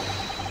like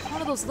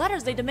one of those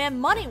letters they demand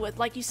money with,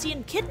 like you see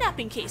in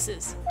kidnapping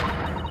cases.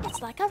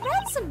 It's like a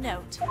ransom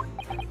note.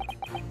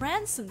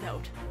 Ransom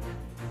note.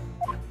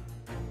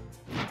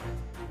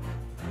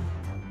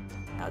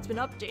 Now it's been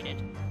updated.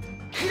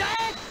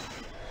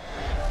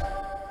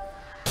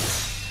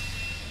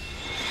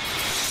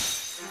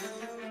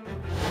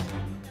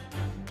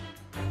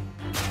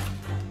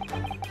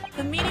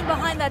 The meaning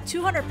behind that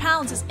 200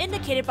 pounds is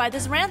indicated by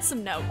this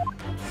ransom note.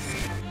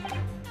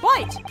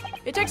 Right!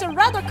 It takes a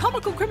rather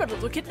comical criminal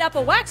to kidnap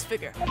a wax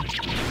figure.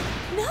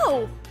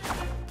 No!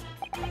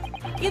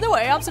 Either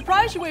way, I'm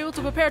surprised you were able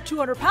to prepare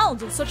 200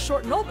 pounds in such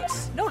short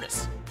notice.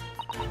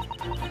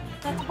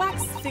 That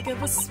wax figure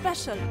was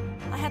special.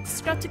 I had to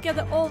scrap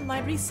together all my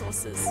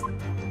resources.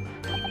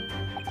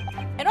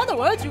 In other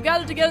words, you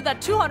gathered together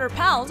that 200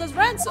 pounds as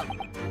ransom.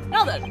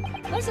 Now then,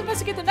 let's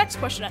investigate the next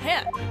question at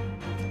hand.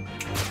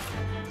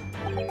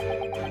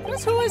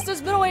 Just who is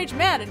this middle-aged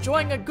man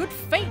enjoying a good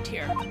feint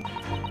here?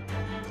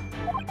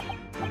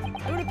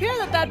 It would appear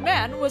that that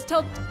man was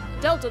dealt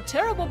a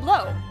terrible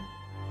blow.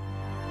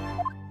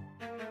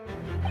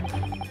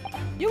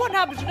 You wouldn't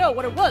happen to know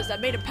what it was that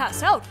made him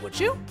pass out, would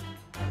you?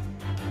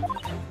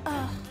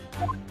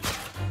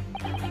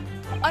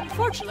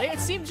 Unfortunately, it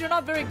seems you're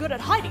not very good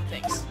at hiding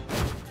things.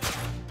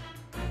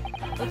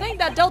 The thing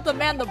that dealt the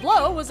man the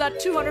blow was that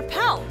 200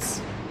 pounds.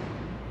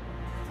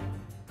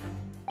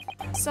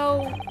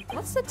 So,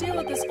 what's the deal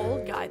with this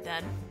old guy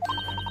then?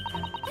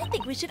 I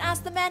think we should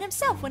ask the man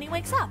himself when he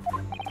wakes up.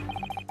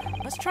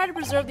 Let's try to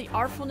preserve the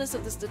artfulness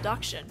of this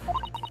deduction.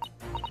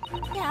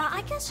 Yeah,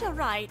 I guess you're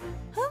right.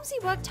 Holmesy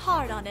worked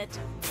hard on it.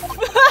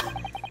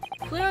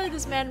 Clearly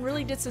this man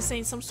really did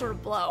sustain some sort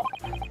of blow.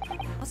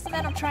 What's the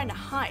man I'm trying to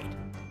hide?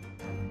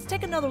 Let's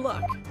take another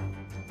look.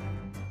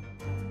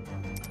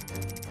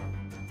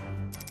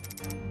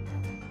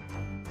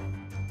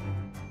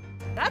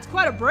 That's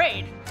quite a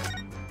braid.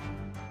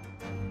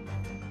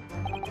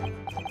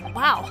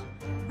 Wow,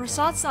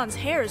 Rosad-san's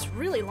hair is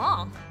really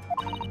long.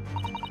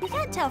 You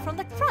can't tell from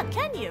the front,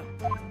 can you?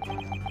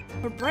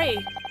 Her braid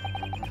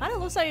kinda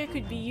looks like it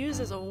could be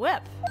used as a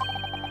whip.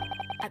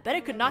 I bet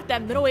it could knock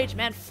that middle-aged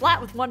man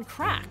flat with one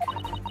crack.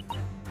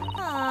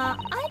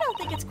 I don't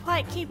think it's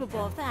quite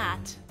capable of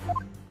that.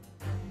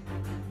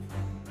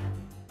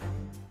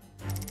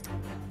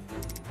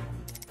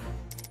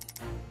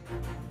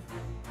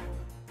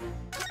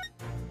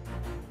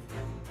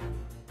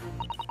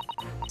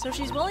 So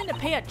she's willing to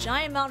pay a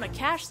giant amount of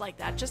cash like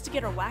that just to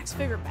get her wax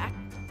figure back?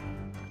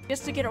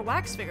 Just to get her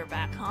wax figure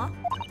back, huh?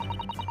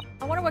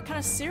 I wonder what kind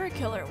of serial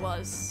killer it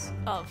was.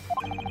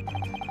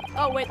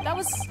 Oh wait, that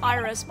was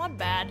Iris, my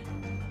bad.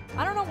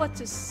 I don't know what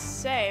to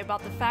say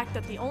about the fact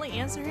that the only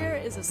answer here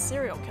is a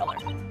serial killer.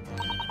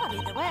 Well,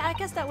 either way, I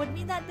guess that would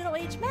mean that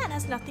middle-aged man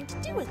has nothing to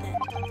do with it.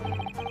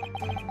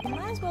 You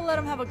might as well let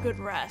him have a good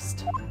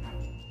rest.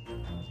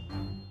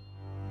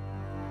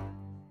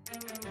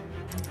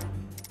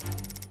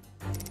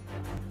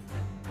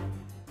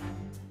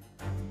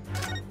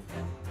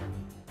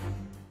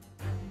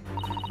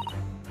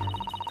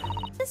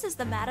 This is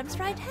the madam's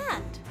right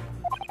hand.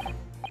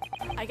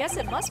 I guess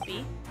it must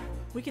be.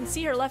 We can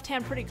see her left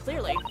hand pretty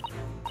clearly.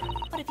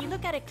 But if you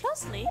look at it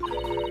closely,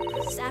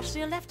 this is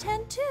actually a left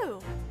hand too.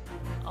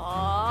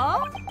 I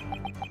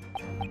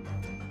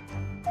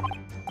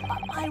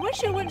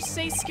wish you wouldn't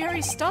say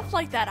scary stuff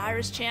like that,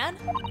 Iris-chan.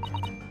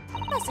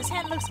 Plus, his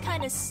hand looks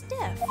kind of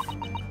stiff.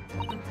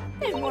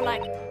 Maybe more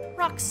like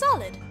rock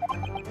solid.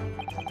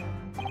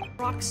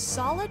 Rock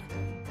solid?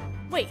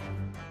 Wait,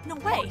 no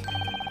way.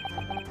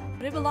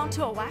 Would it belong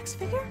to a wax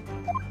figure?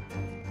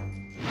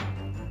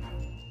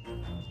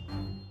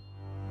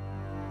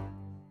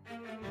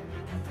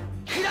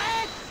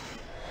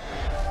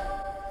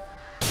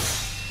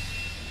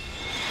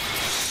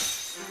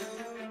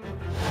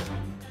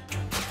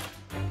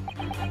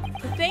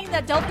 The thing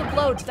that dealt the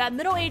blow to that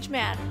middle-aged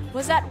man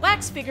was that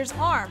wax figure's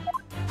arm.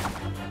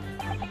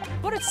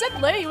 Put it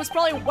simply, he was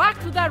probably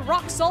whacked with that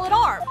rock-solid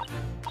arm.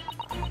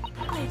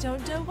 I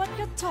don't know what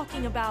you're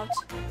talking about.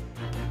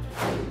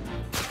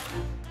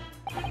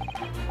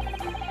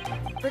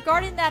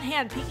 Regarding that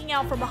hand peeking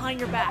out from behind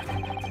your back,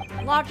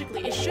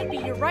 logically it should be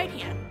your right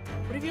hand,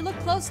 but if you look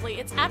closely,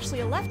 it's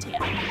actually a left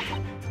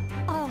hand.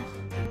 Oh.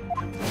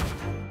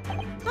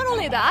 Not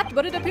only that,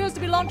 but it appears to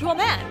belong to a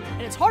man,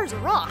 and it's hard as a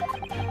rock.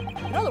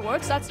 In other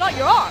words, that's not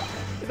your arm.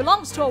 It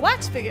belongs to a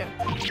wax figure.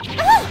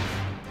 Ah!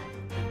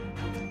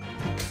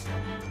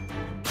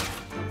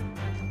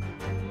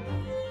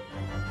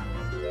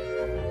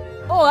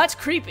 Oh, that's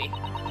creepy.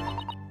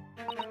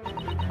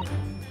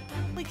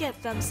 We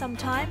get them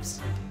sometimes.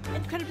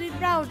 Incredibly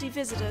rowdy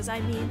visitors, I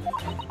mean.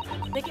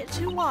 They get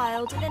too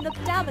wild and end up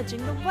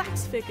damaging the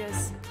wax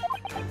figures.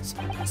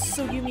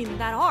 So you mean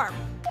that arm?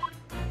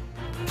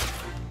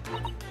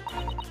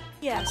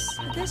 Yes,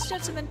 this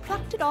gentleman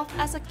plucked it off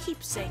as a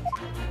keepsake.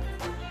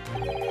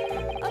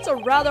 That's a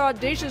rather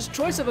audacious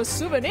choice of a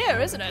souvenir,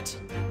 isn't it?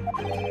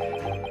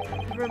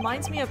 It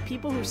reminds me of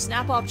people who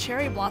snap off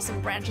cherry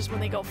blossom branches when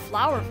they go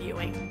flower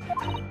viewing.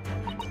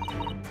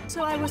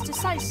 So I was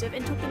decisive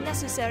and took the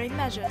necessary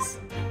measures.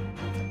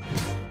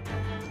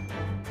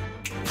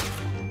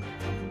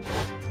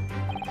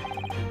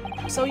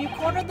 So you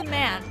cornered the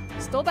man,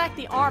 stole back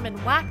the arm, and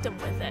whacked him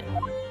with it.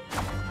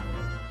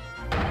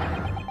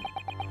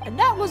 And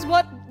that was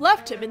what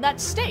left him in that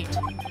state.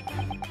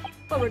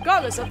 But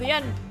regardless of the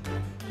end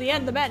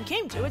the man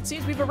came to, it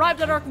seems we've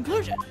arrived at our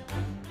conclusion.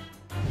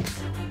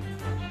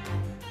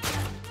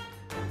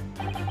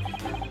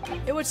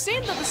 It would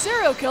seem that the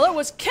serial killer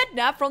was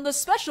kidnapped from the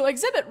special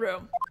exhibit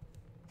room.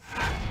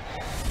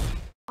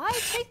 Why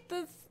take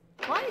it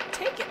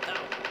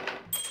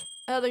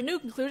though? The new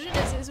conclusion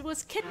is it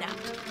was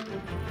kidnapped.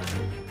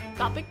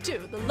 Topic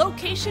 2, the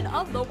location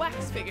of the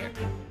wax figure.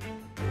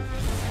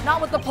 Not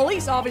with the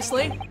police,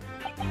 obviously.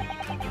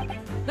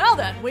 Now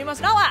then, we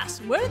must now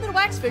ask, where did the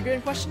wax figure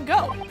in question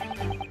go?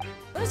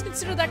 Let us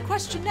consider that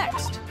question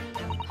next.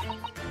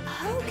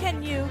 How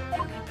can you...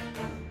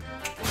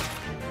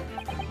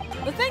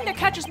 The thing that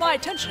catches my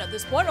attention at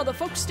this point are the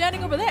folks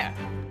standing over there.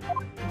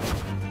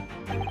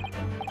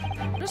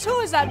 Just who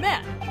is that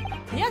man?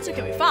 The answer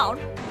can be found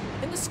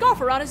in the scarf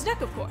around his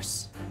neck, of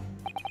course.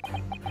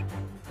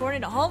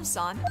 According to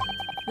Holmes-san,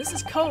 this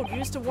is code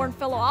used to warn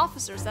fellow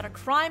officers that a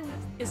crime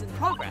is in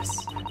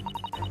progress.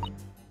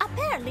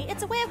 Apparently,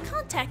 it's a way of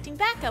contacting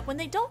backup when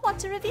they don't want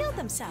to reveal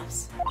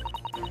themselves.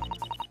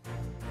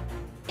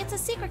 It's a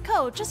secret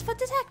code just for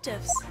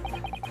detectives.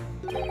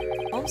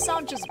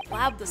 Holmes-san just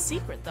blabbed the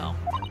secret, though.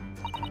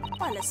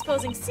 Well,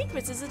 exposing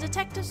secrets is a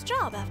detective's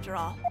job, after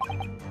all.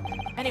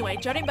 Anyway,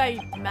 judging by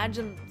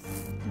Madame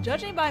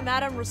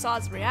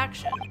Rousseau's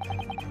reaction,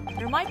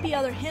 there might be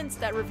other hints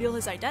that reveal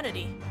his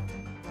identity.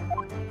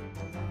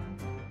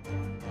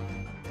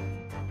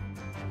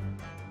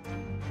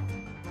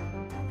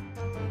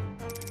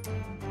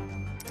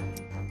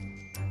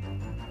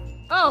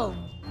 Oh!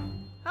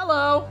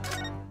 Hello!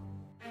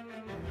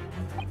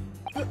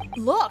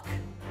 Look!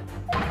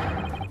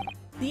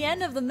 The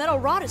end of the metal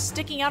rod is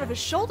sticking out of his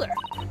shoulder.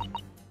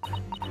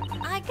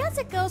 I guess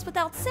it goes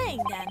without saying,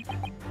 then.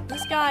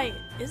 This guy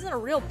isn't a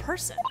real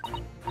person.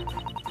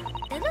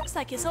 It looks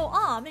like his whole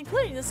arm,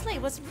 including the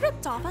sleeve, was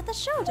ripped off at the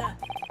shoulder.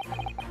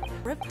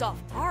 Ripped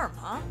off arm,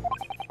 huh?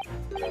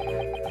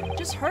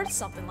 Just heard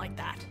something like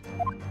that.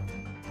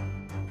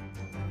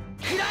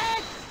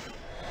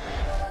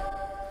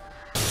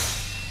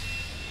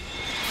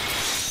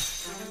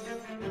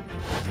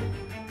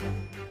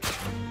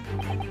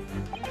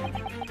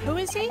 Who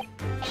is he?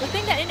 The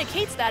thing that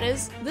indicates that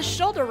is the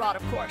shoulder rod,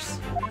 of course.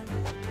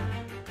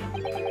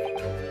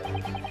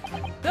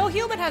 No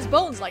human has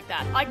bones like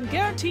that. I can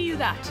guarantee you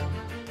that.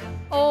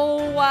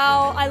 Oh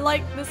wow, I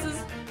like this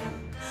is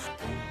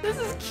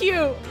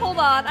cute. Hold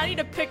on, I need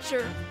a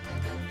picture.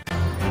 Oh,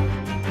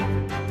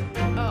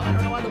 I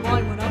don't know why the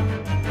volume went up.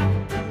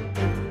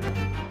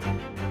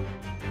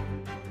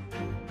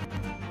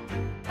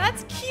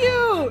 That's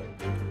cute.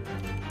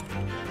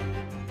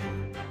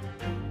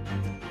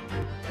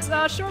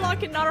 So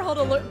Sherlock and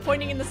Naruhodō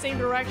pointing in the same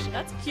direction.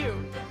 That's cute.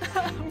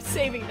 I'm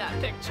saving that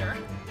picture.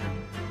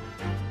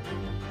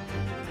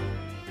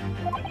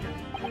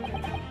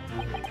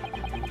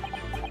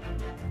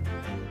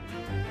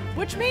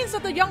 Which means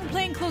that the young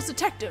plainclothes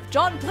detective,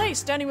 John Play,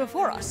 standing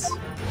before us.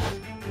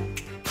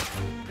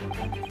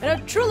 And a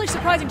truly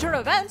surprising turn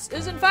of events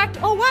is in fact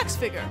a wax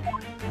figure.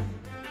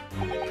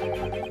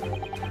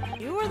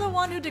 You were the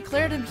one who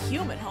declared him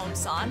human,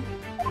 Holmes-san.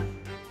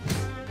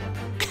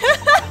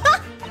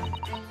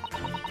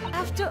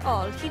 After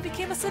all, he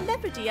became a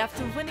celebrity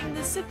after winning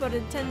the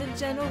Superintendent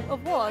General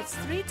Awards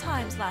 3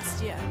 times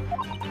last year.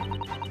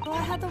 So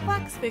I had the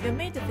wax figure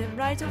made of him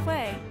right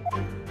away.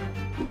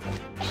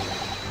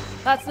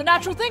 That's the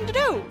natural thing to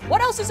do!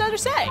 What else is there to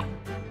say?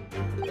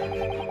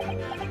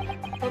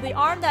 Well, the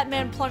arm that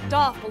man plucked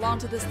off belonged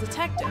to this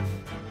detective.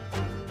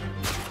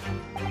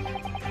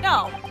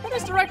 Now, let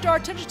us direct our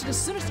attention to the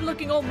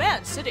sinister-looking old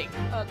man sitting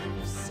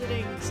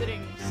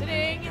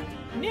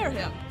near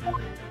him.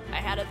 I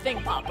had a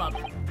thing pop up.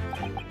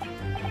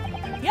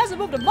 He hasn't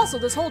moved a muscle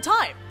this whole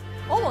time,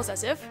 almost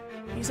as if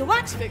he's a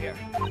wax figure.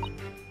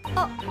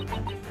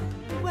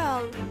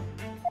 Well...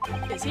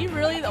 Is he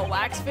really the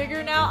wax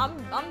figure now?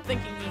 I'm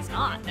thinking he's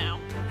not now.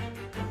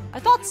 I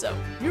thought so.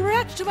 You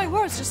reacted to my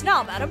words just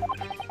now, madam.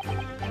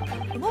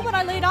 The moment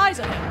I laid eyes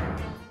on him,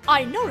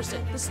 I noticed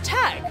it, this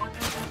tag.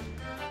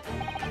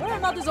 Whether or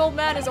not this old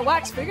man is a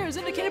wax figure is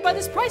indicated by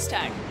this price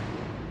tag.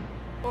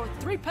 For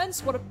 3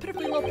 pence, what a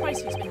pitifully low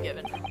price he's been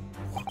given.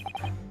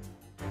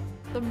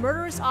 The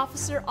murderous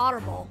officer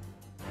Ottermole.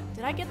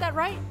 Did I get that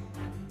right?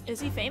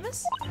 Is he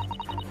famous?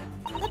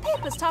 The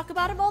papers talk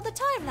about him all the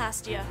time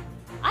last year.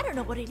 I don't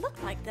know what he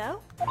looked like, though.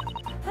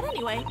 But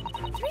anyway,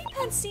 3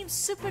 pence seems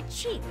super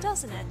cheap,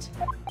 doesn't it?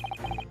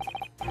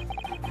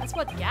 That's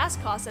what gas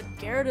costs at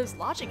Gyarados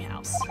lodging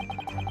house.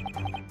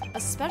 A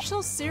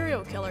special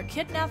serial killer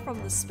kidnapped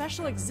from the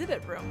special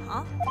exhibit room,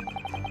 huh?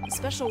 A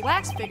special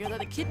wax figure that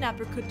the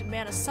kidnapper could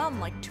demand a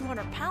sum like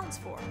 200 pounds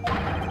for.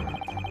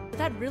 Would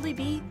that really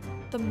be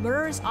the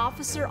murderous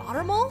officer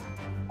Ottermole?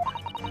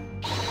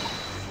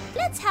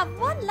 Let's have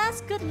one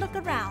last good look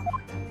around.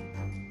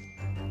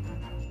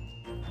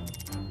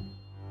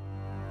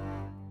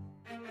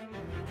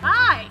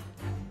 Hi!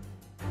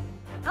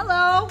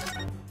 Hello!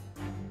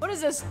 What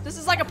is this? This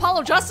is like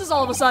Apollo Justice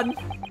all of a sudden.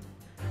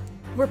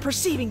 We're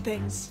perceiving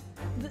things.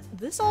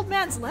 This old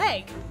man's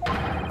leg.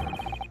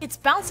 It's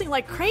bouncing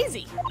like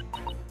crazy.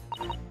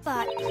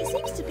 But he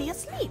seems to be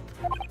asleep.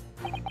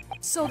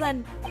 So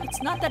then,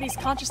 it's not that he's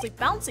consciously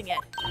bouncing it.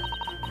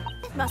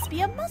 It must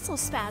be a muscle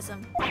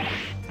spasm.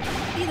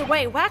 Either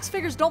way, wax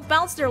figures don't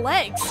bounce their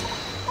legs.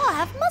 Oh, I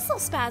have muscle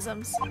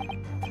spasms.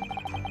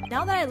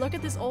 Now that I look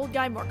at this old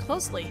guy more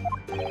closely,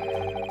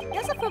 he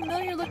has a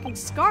familiar looking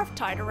scarf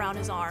tied around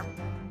his arm.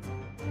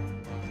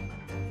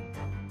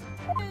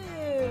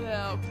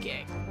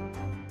 Okay.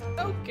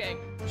 Okay,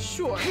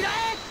 sure.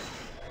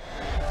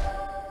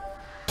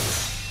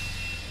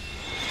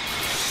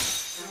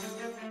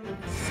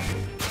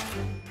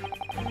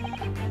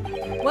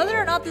 Whether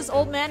or not this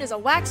old man is a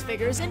wax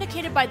figure is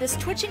indicated by this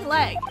twitching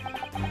leg.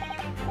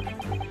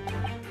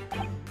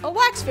 A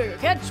wax figure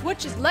can't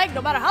twitch his leg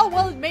no matter how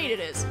well made it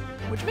is,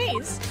 which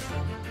means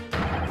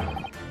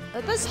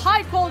that this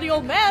high-quality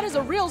old man is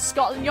a real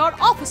Scotland Yard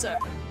officer.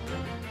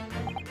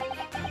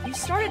 You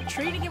started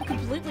treating him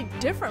completely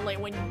differently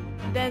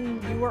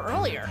than you were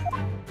earlier.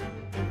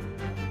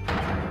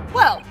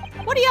 Well,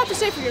 what do you have to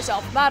say for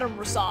yourself, Madame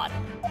Rasad?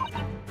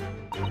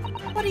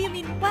 What do you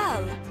mean,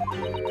 well?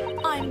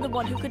 I'm the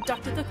one who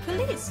contacted the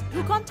police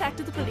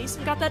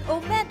and got that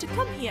old man to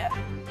come here.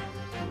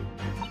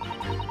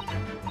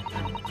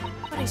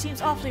 But he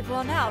seems awfully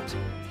worn out.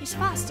 He's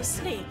fast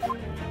asleep.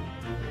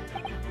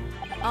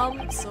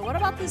 So what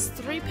about this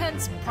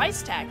 3p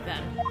price tag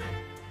then?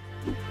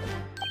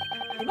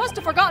 He must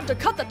have forgotten to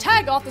cut the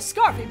tag off the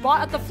scarf he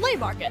bought at the flea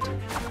market.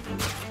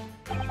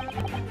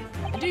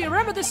 And do you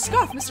remember this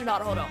scarf, Mr.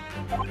 Naruhodō?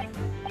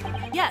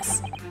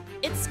 Yes.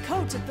 It's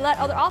code to let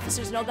other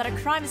officers know that a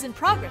crime is in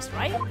progress,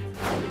 right?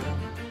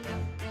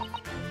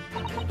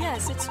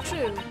 Yes, it's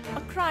true.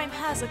 A crime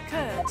has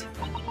occurred.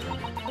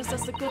 Just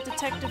as the good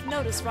detective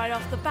noticed right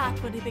off the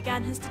bat when he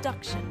began his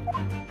deduction.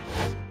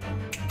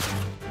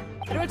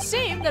 It would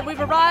seem that we've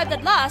arrived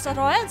at last at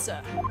our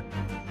answer.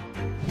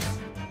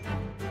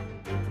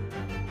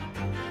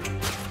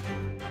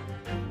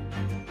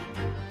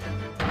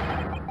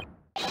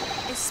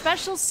 A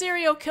special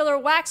serial killer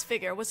wax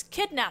figure was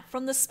kidnapped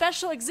from the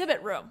special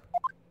exhibit room.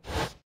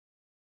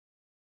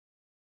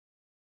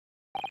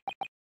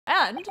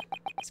 And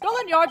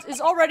Scotland Yard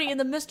is already in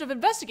the midst of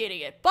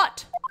investigating it,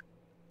 but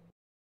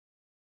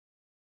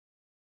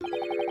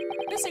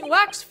missing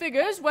wax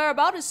figures'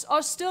 whereabouts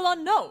are still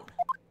unknown.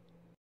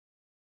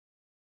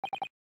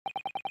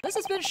 This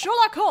has been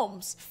Sherlock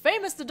Holmes'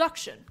 famous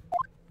deduction.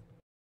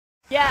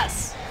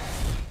 Yes.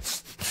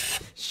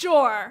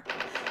 Sure.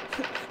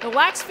 The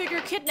wax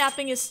figure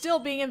kidnapping is still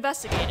being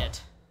investigated.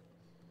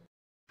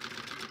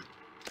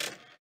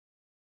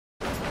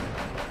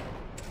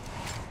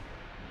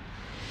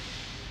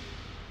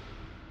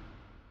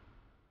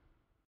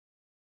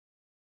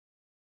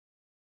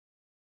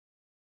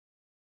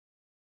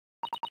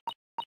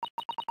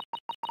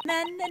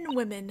 Men and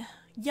women,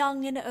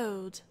 young and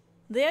old.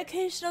 The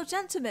occasional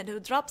gentleman who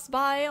drops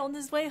by on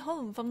his way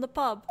home from the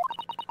pub.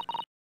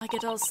 I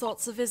get all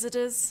sorts of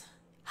visitors.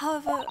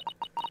 However,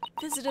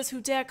 visitors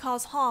who dare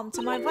cause harm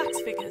to my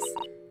wax figures.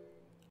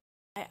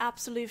 I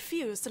absolutely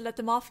refuse to let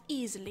them off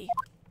easily.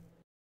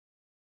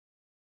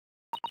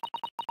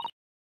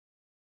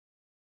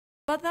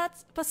 But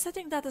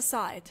setting that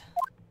aside.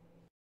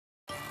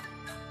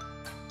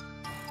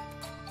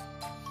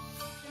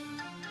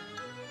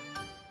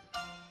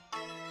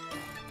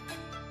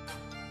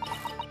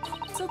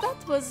 So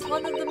that was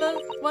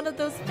one of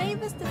those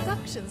famous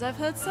deductions I've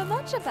heard so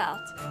much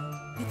about.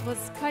 It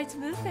was quite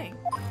moving.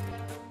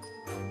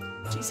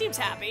 She seems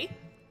happy.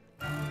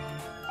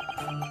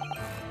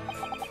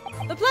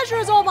 The pleasure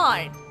is all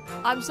mine.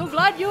 I'm so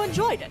glad you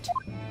enjoyed it.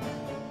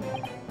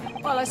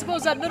 Well, I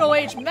suppose that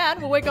middle-aged man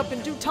will wake up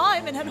in due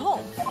time and head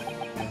home.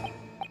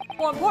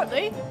 More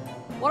importantly,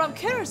 what I'm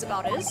curious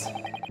about is,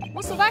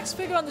 was the wax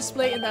figure on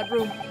display in that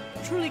room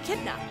truly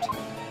kidnapped?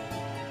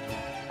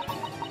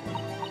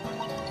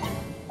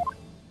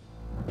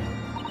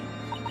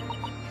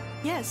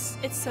 Yes,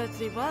 it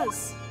certainly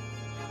was.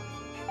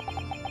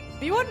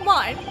 If you wouldn't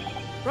mind,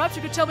 perhaps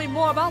you could tell me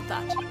more about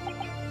that.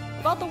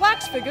 About the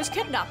wax figure's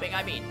kidnapping,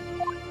 I mean.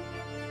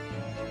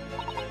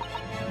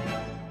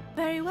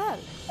 Very well.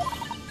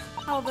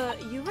 However,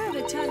 you will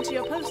return to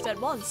your post at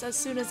once as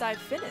soon as I've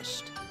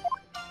finished.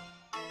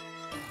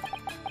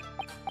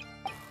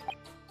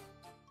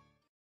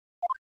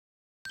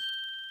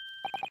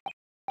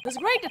 This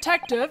great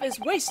detective is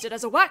wasted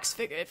as a wax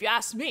figure, if you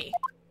ask me.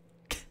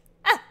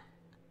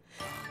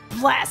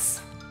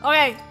 Bless!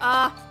 Okay,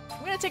 I'm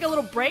gonna take a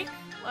little break.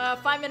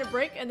 5-minute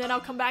break, and then I'll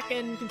come back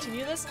and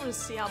continue this. I'm gonna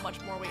see how much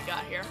more we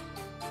got here.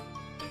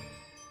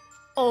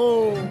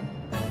 Oh.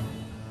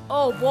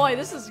 Oh boy,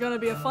 this is gonna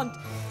be a fun...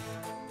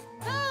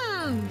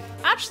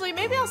 Actually,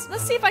 maybe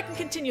let's see if I can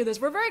continue this.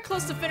 We're very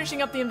close to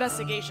finishing up the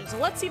investigation, so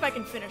let's see if I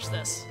can finish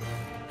this.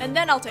 And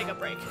then I'll take a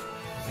break.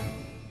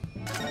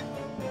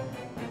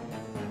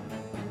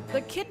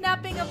 The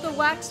kidnapping of the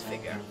wax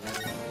figure.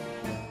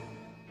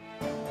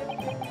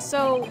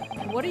 So,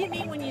 what do you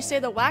mean when you say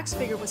the wax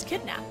figure was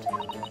kidnapped?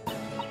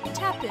 It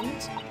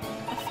happened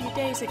a few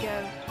days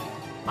ago.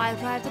 I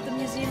arrived at the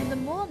museum in the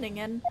morning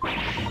and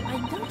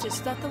I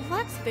noticed that the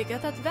wax figure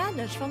had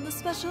vanished from the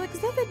special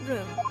exhibit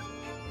room.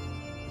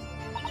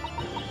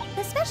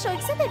 The special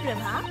exhibit room,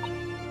 huh?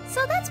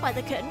 So that's why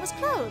the curtain was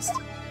closed.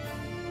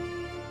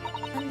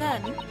 And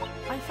then,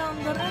 I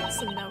found the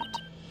ransom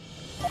note.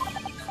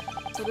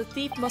 So the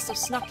thief must have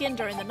snuck in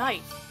during the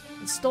night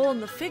and stolen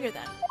the figure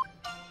then.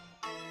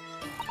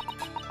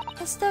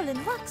 The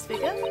stolen wax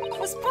figure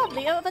was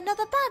probably of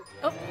another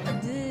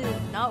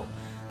no.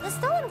 The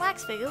stolen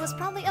wax figure was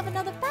probably of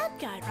another bad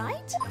guy,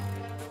 right?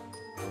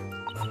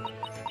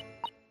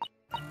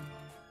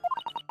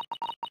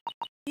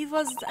 He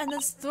was an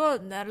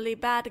extraordinarily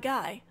bad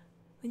guy.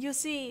 You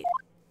see,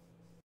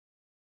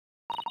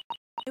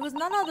 it was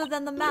none other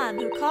than the man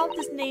who carved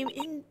his name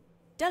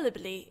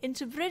indelibly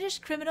into British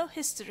criminal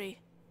history.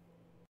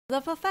 The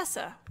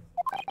Professor.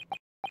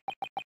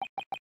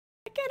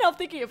 I can't help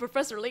thinking of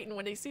Professor Layton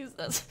when he sees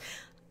this.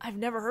 I've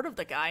never heard of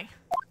the guy.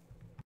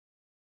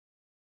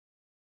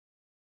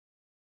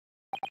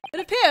 It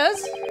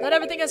appears that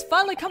everything has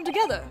finally come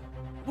together.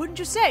 Wouldn't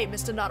you say,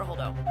 Mr.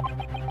 Naruhodō?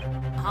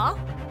 Huh?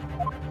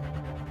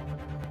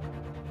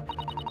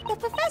 The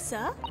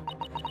Professor?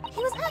 He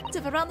was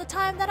active around the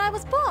time that I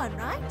was born,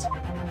 right?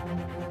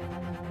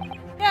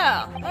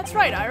 Yeah, that's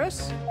right,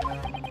 Iris.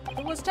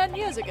 It was 10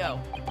 years ago.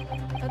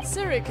 That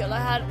serial killer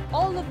had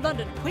all of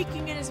London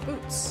quaking in his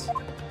boots.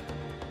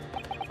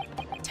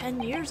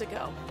 10 years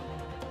ago.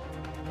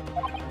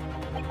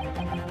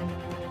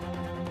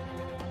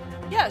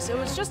 Yes, it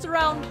was just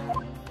around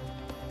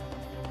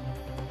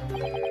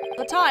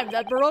the time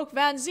that Baroque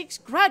Van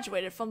Zieks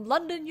graduated from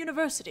London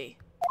University.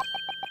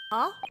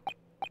 Huh?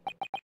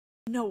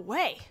 No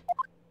way.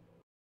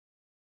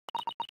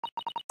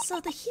 So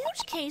the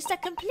huge case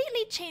that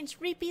completely changed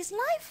Reepe's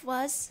life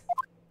was...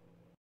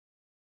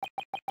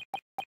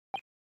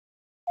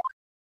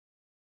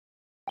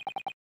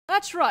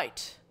 That's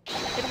right.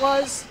 It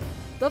was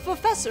the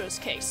Professor's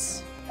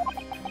case.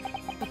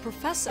 The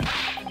Professor?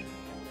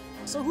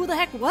 So who the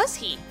heck was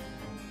he?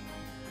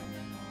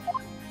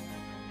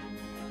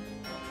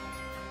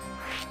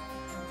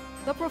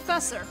 The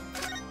Professor.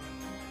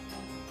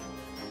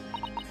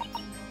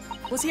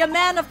 Was he a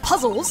man of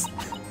puzzles?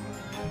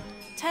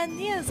 10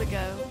 years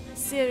ago, a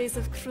series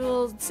of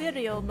cruel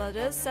serial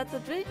murders set the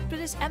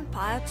British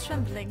Empire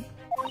trembling.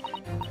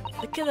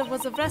 The killer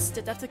was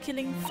arrested after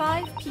killing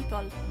 5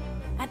 people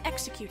and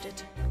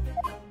executed.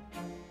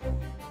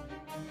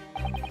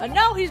 And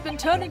now he's been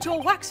turned into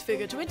a wax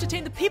figure to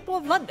entertain the people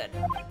of London.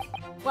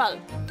 Well,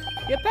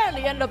 he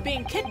apparently ended up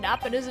being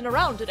kidnapped and isn't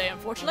around today,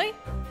 unfortunately.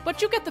 But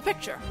you get the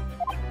picture.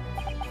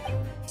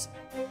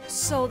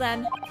 So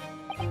then,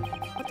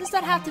 what does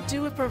that have to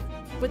do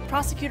with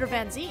Prosecutor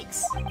Van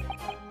Zieks?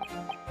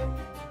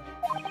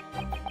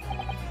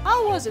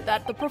 How was it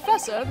that the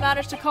Professor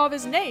managed to carve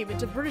his name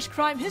into British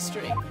crime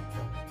history?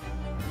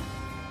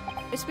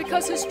 It's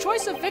because his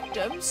choice of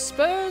victims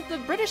spurred the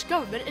British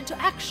government into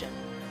action.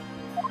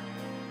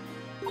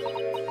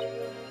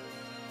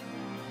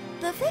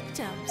 The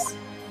victims?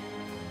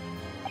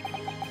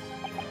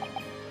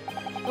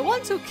 The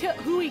ones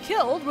who he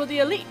killed were the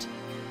elite,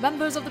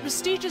 members of the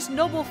prestigious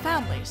noble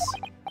families.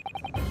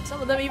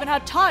 Some of them even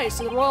had ties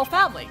to the royal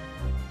family.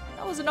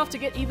 That was enough to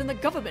get even the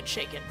government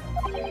shaken.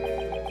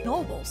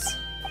 Nobles?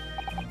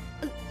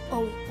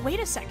 Oh, wait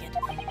a second.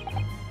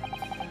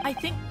 I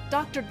think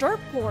Dr.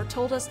 Dirtmore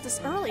told us this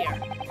earlier,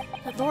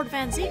 that Lord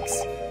Van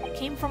Zieks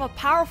came from a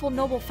powerful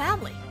noble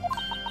family.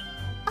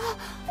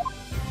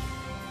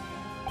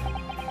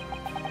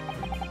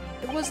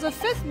 It was the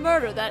 5th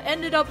murder that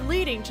ended up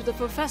leading to the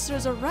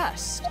Professor's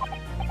arrest.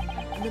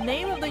 And the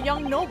name of the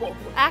young noble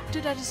who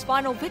acted as his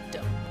final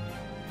victim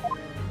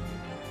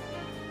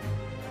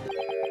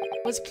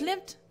was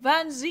Klimt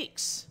Van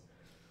Zieks.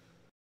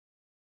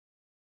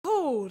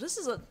 Oh, this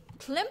is a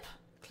Klimt?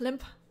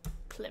 Klimt?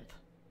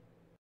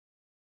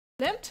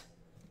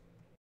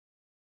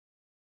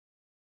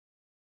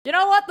 You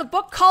know what? The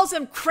book calls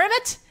him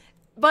Krimmit,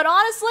 but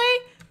honestly,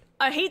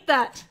 I hate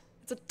that.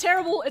 It's a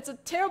terrible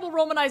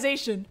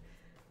romanization.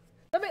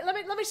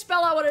 Let me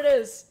spell out what it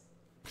is.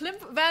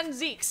 Klimt Van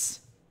Zieks.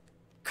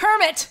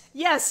 Kermit.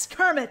 Yes,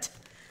 Kermit.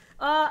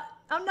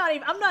 I'm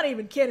not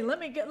even kidding. Let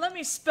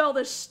me spell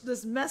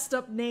this messed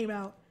up name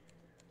out.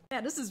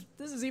 Man, this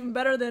is even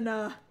better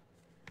than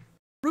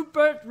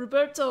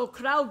Roberto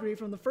Crowley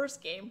from the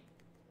first game.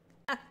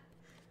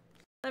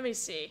 Let me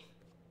see.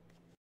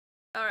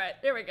 Alright,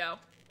 here we go.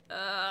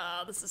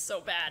 This is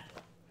so bad.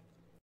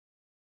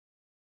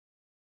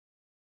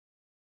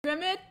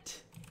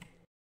 Kermit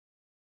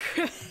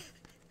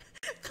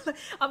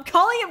I'm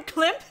calling him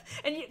Climp,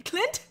 and you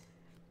Clint?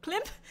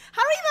 Climp?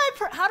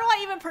 How do I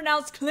even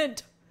pronounce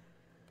Clint?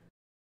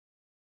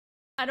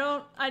 I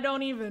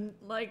don't even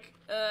like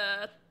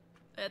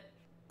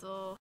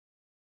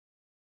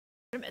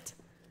Limit.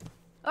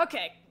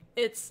 Okay,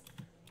 it's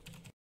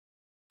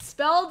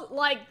spelled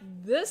like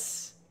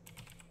this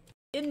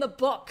in the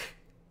book.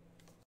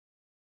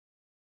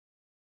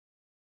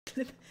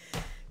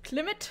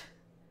 Limit.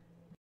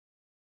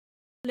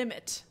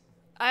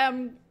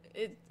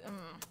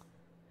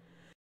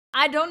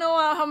 I don't know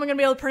how I'm gonna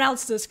be able to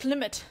pronounce this.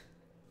 Climate.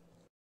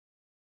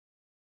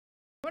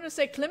 I'm gonna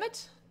say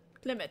Climate?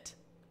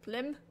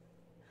 Clim.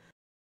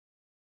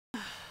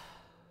 I'm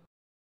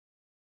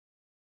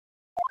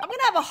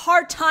gonna have a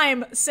hard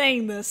time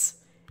saying this.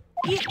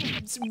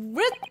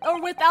 With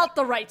or without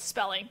the right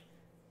spelling.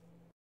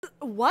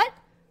 What?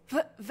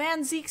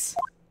 Van Zeeks?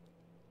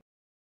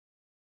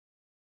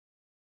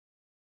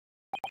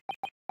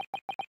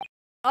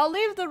 I'll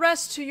leave the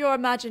rest to your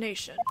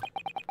imagination.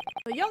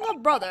 The younger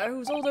brother,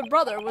 whose older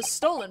brother was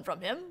stolen from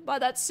him by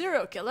that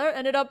serial killer,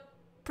 ended up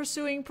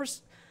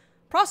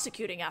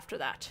prosecuting after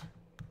that.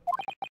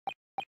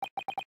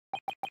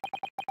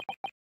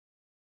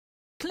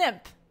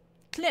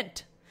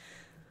 Clint.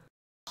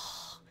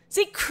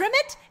 See,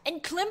 Crimit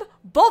and Clim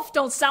both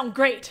don't sound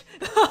great.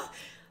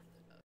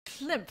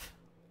 Climp.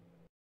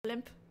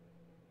 Clink,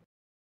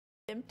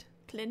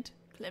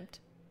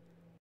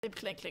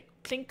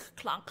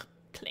 clunk,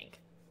 clink.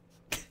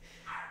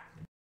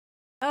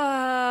 It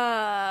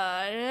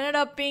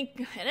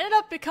ended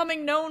up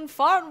becoming known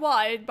far and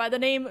wide by the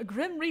name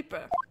Grim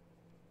Reaper.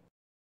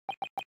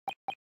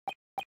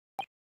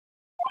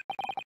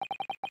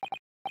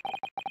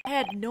 I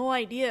had no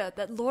idea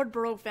that Lord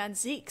Baroque Van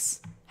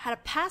Zeeks had a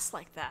past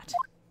like that.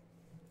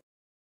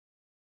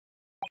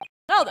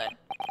 Now then,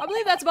 I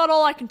believe that's about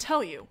all I can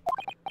tell you.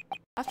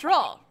 After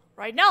all,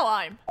 right now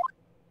I'm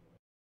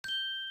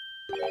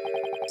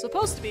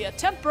supposed to be a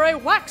temporary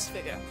wax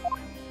figure.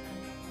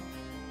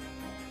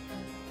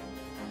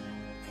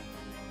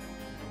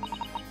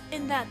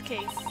 In that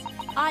case,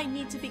 I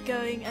need to be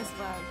going as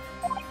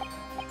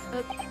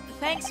well.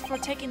 Thanks for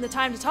taking the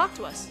time to talk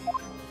to us.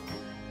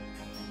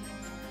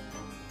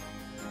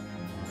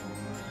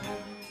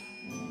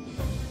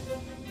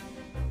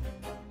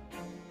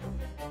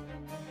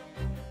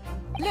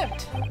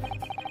 Limped.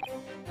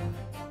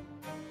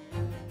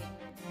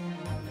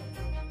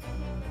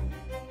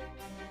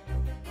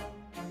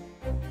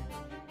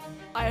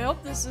 I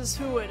hope this is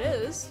who it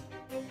is.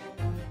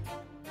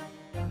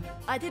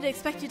 I didn't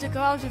expect you to go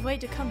out of your way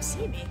to come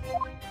see me.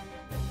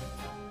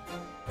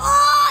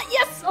 Ah,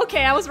 yes!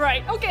 Okay, I was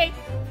right. Okay.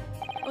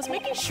 I was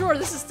making sure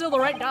this is still the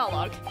right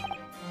dialogue.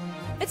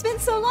 It's been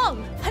so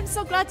long. I'm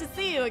so glad to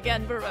see you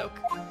again, Baroque.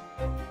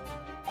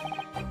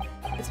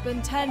 It's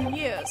been 10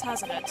 years,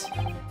 hasn't it?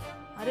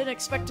 I didn't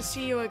expect to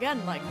see you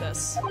again like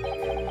this.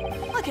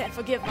 I can't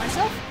forgive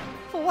myself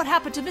for what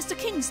happened to Mr.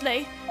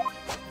 Kingsley.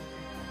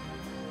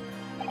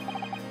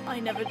 I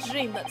never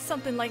dreamed that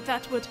something like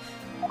that would...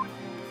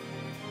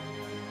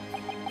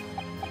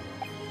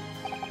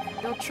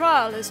 Your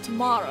trial is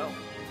tomorrow.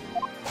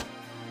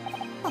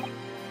 Oh,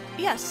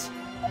 yes.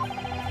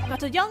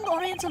 Got a young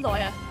Oriental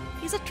lawyer.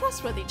 He's a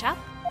trustworthy chap.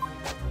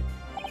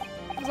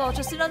 It was all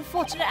just an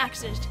unfortunate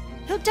accident.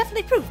 He'll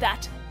definitely prove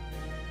that.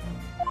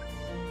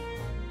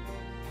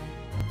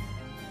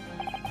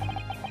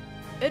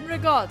 In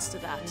regards to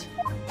that...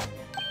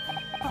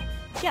 Oh,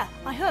 yeah,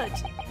 I heard.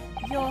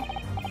 You're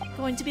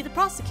going to be the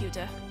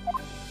prosecutor.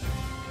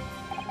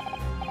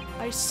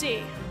 I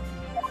see.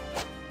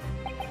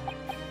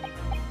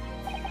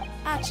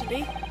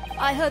 Actually,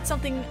 I heard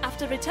something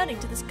after returning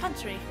to this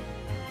country.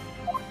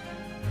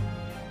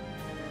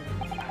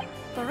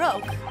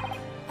 Baroque,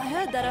 I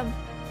heard that,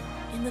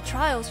 in the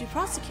trials you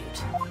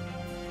prosecute.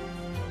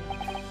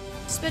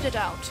 Spit it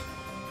out.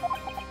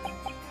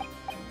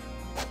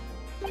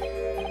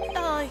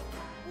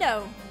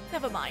 No,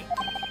 never mind.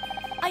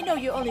 I know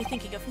you're only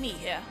thinking of me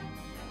here.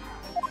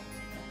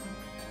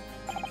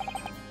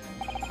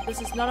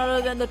 This is none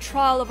other than the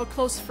trial of a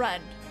close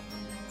friend.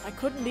 I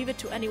couldn't leave it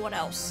to anyone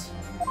else.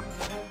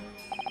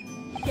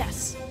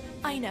 Yes,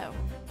 I know.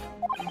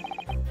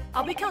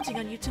 I'll be counting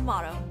on you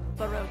tomorrow,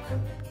 Baroque.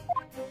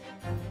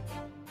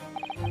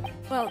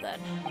 Well then,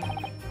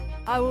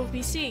 I will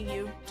be seeing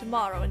you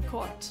tomorrow in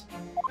court.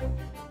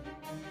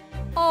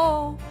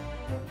 Oh,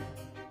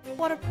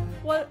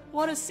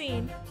 what a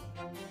scene.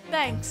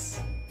 Thanks.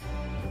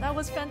 That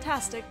was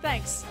fantastic.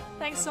 Thanks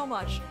so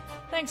much.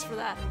 Thanks for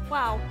that.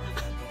 Wow.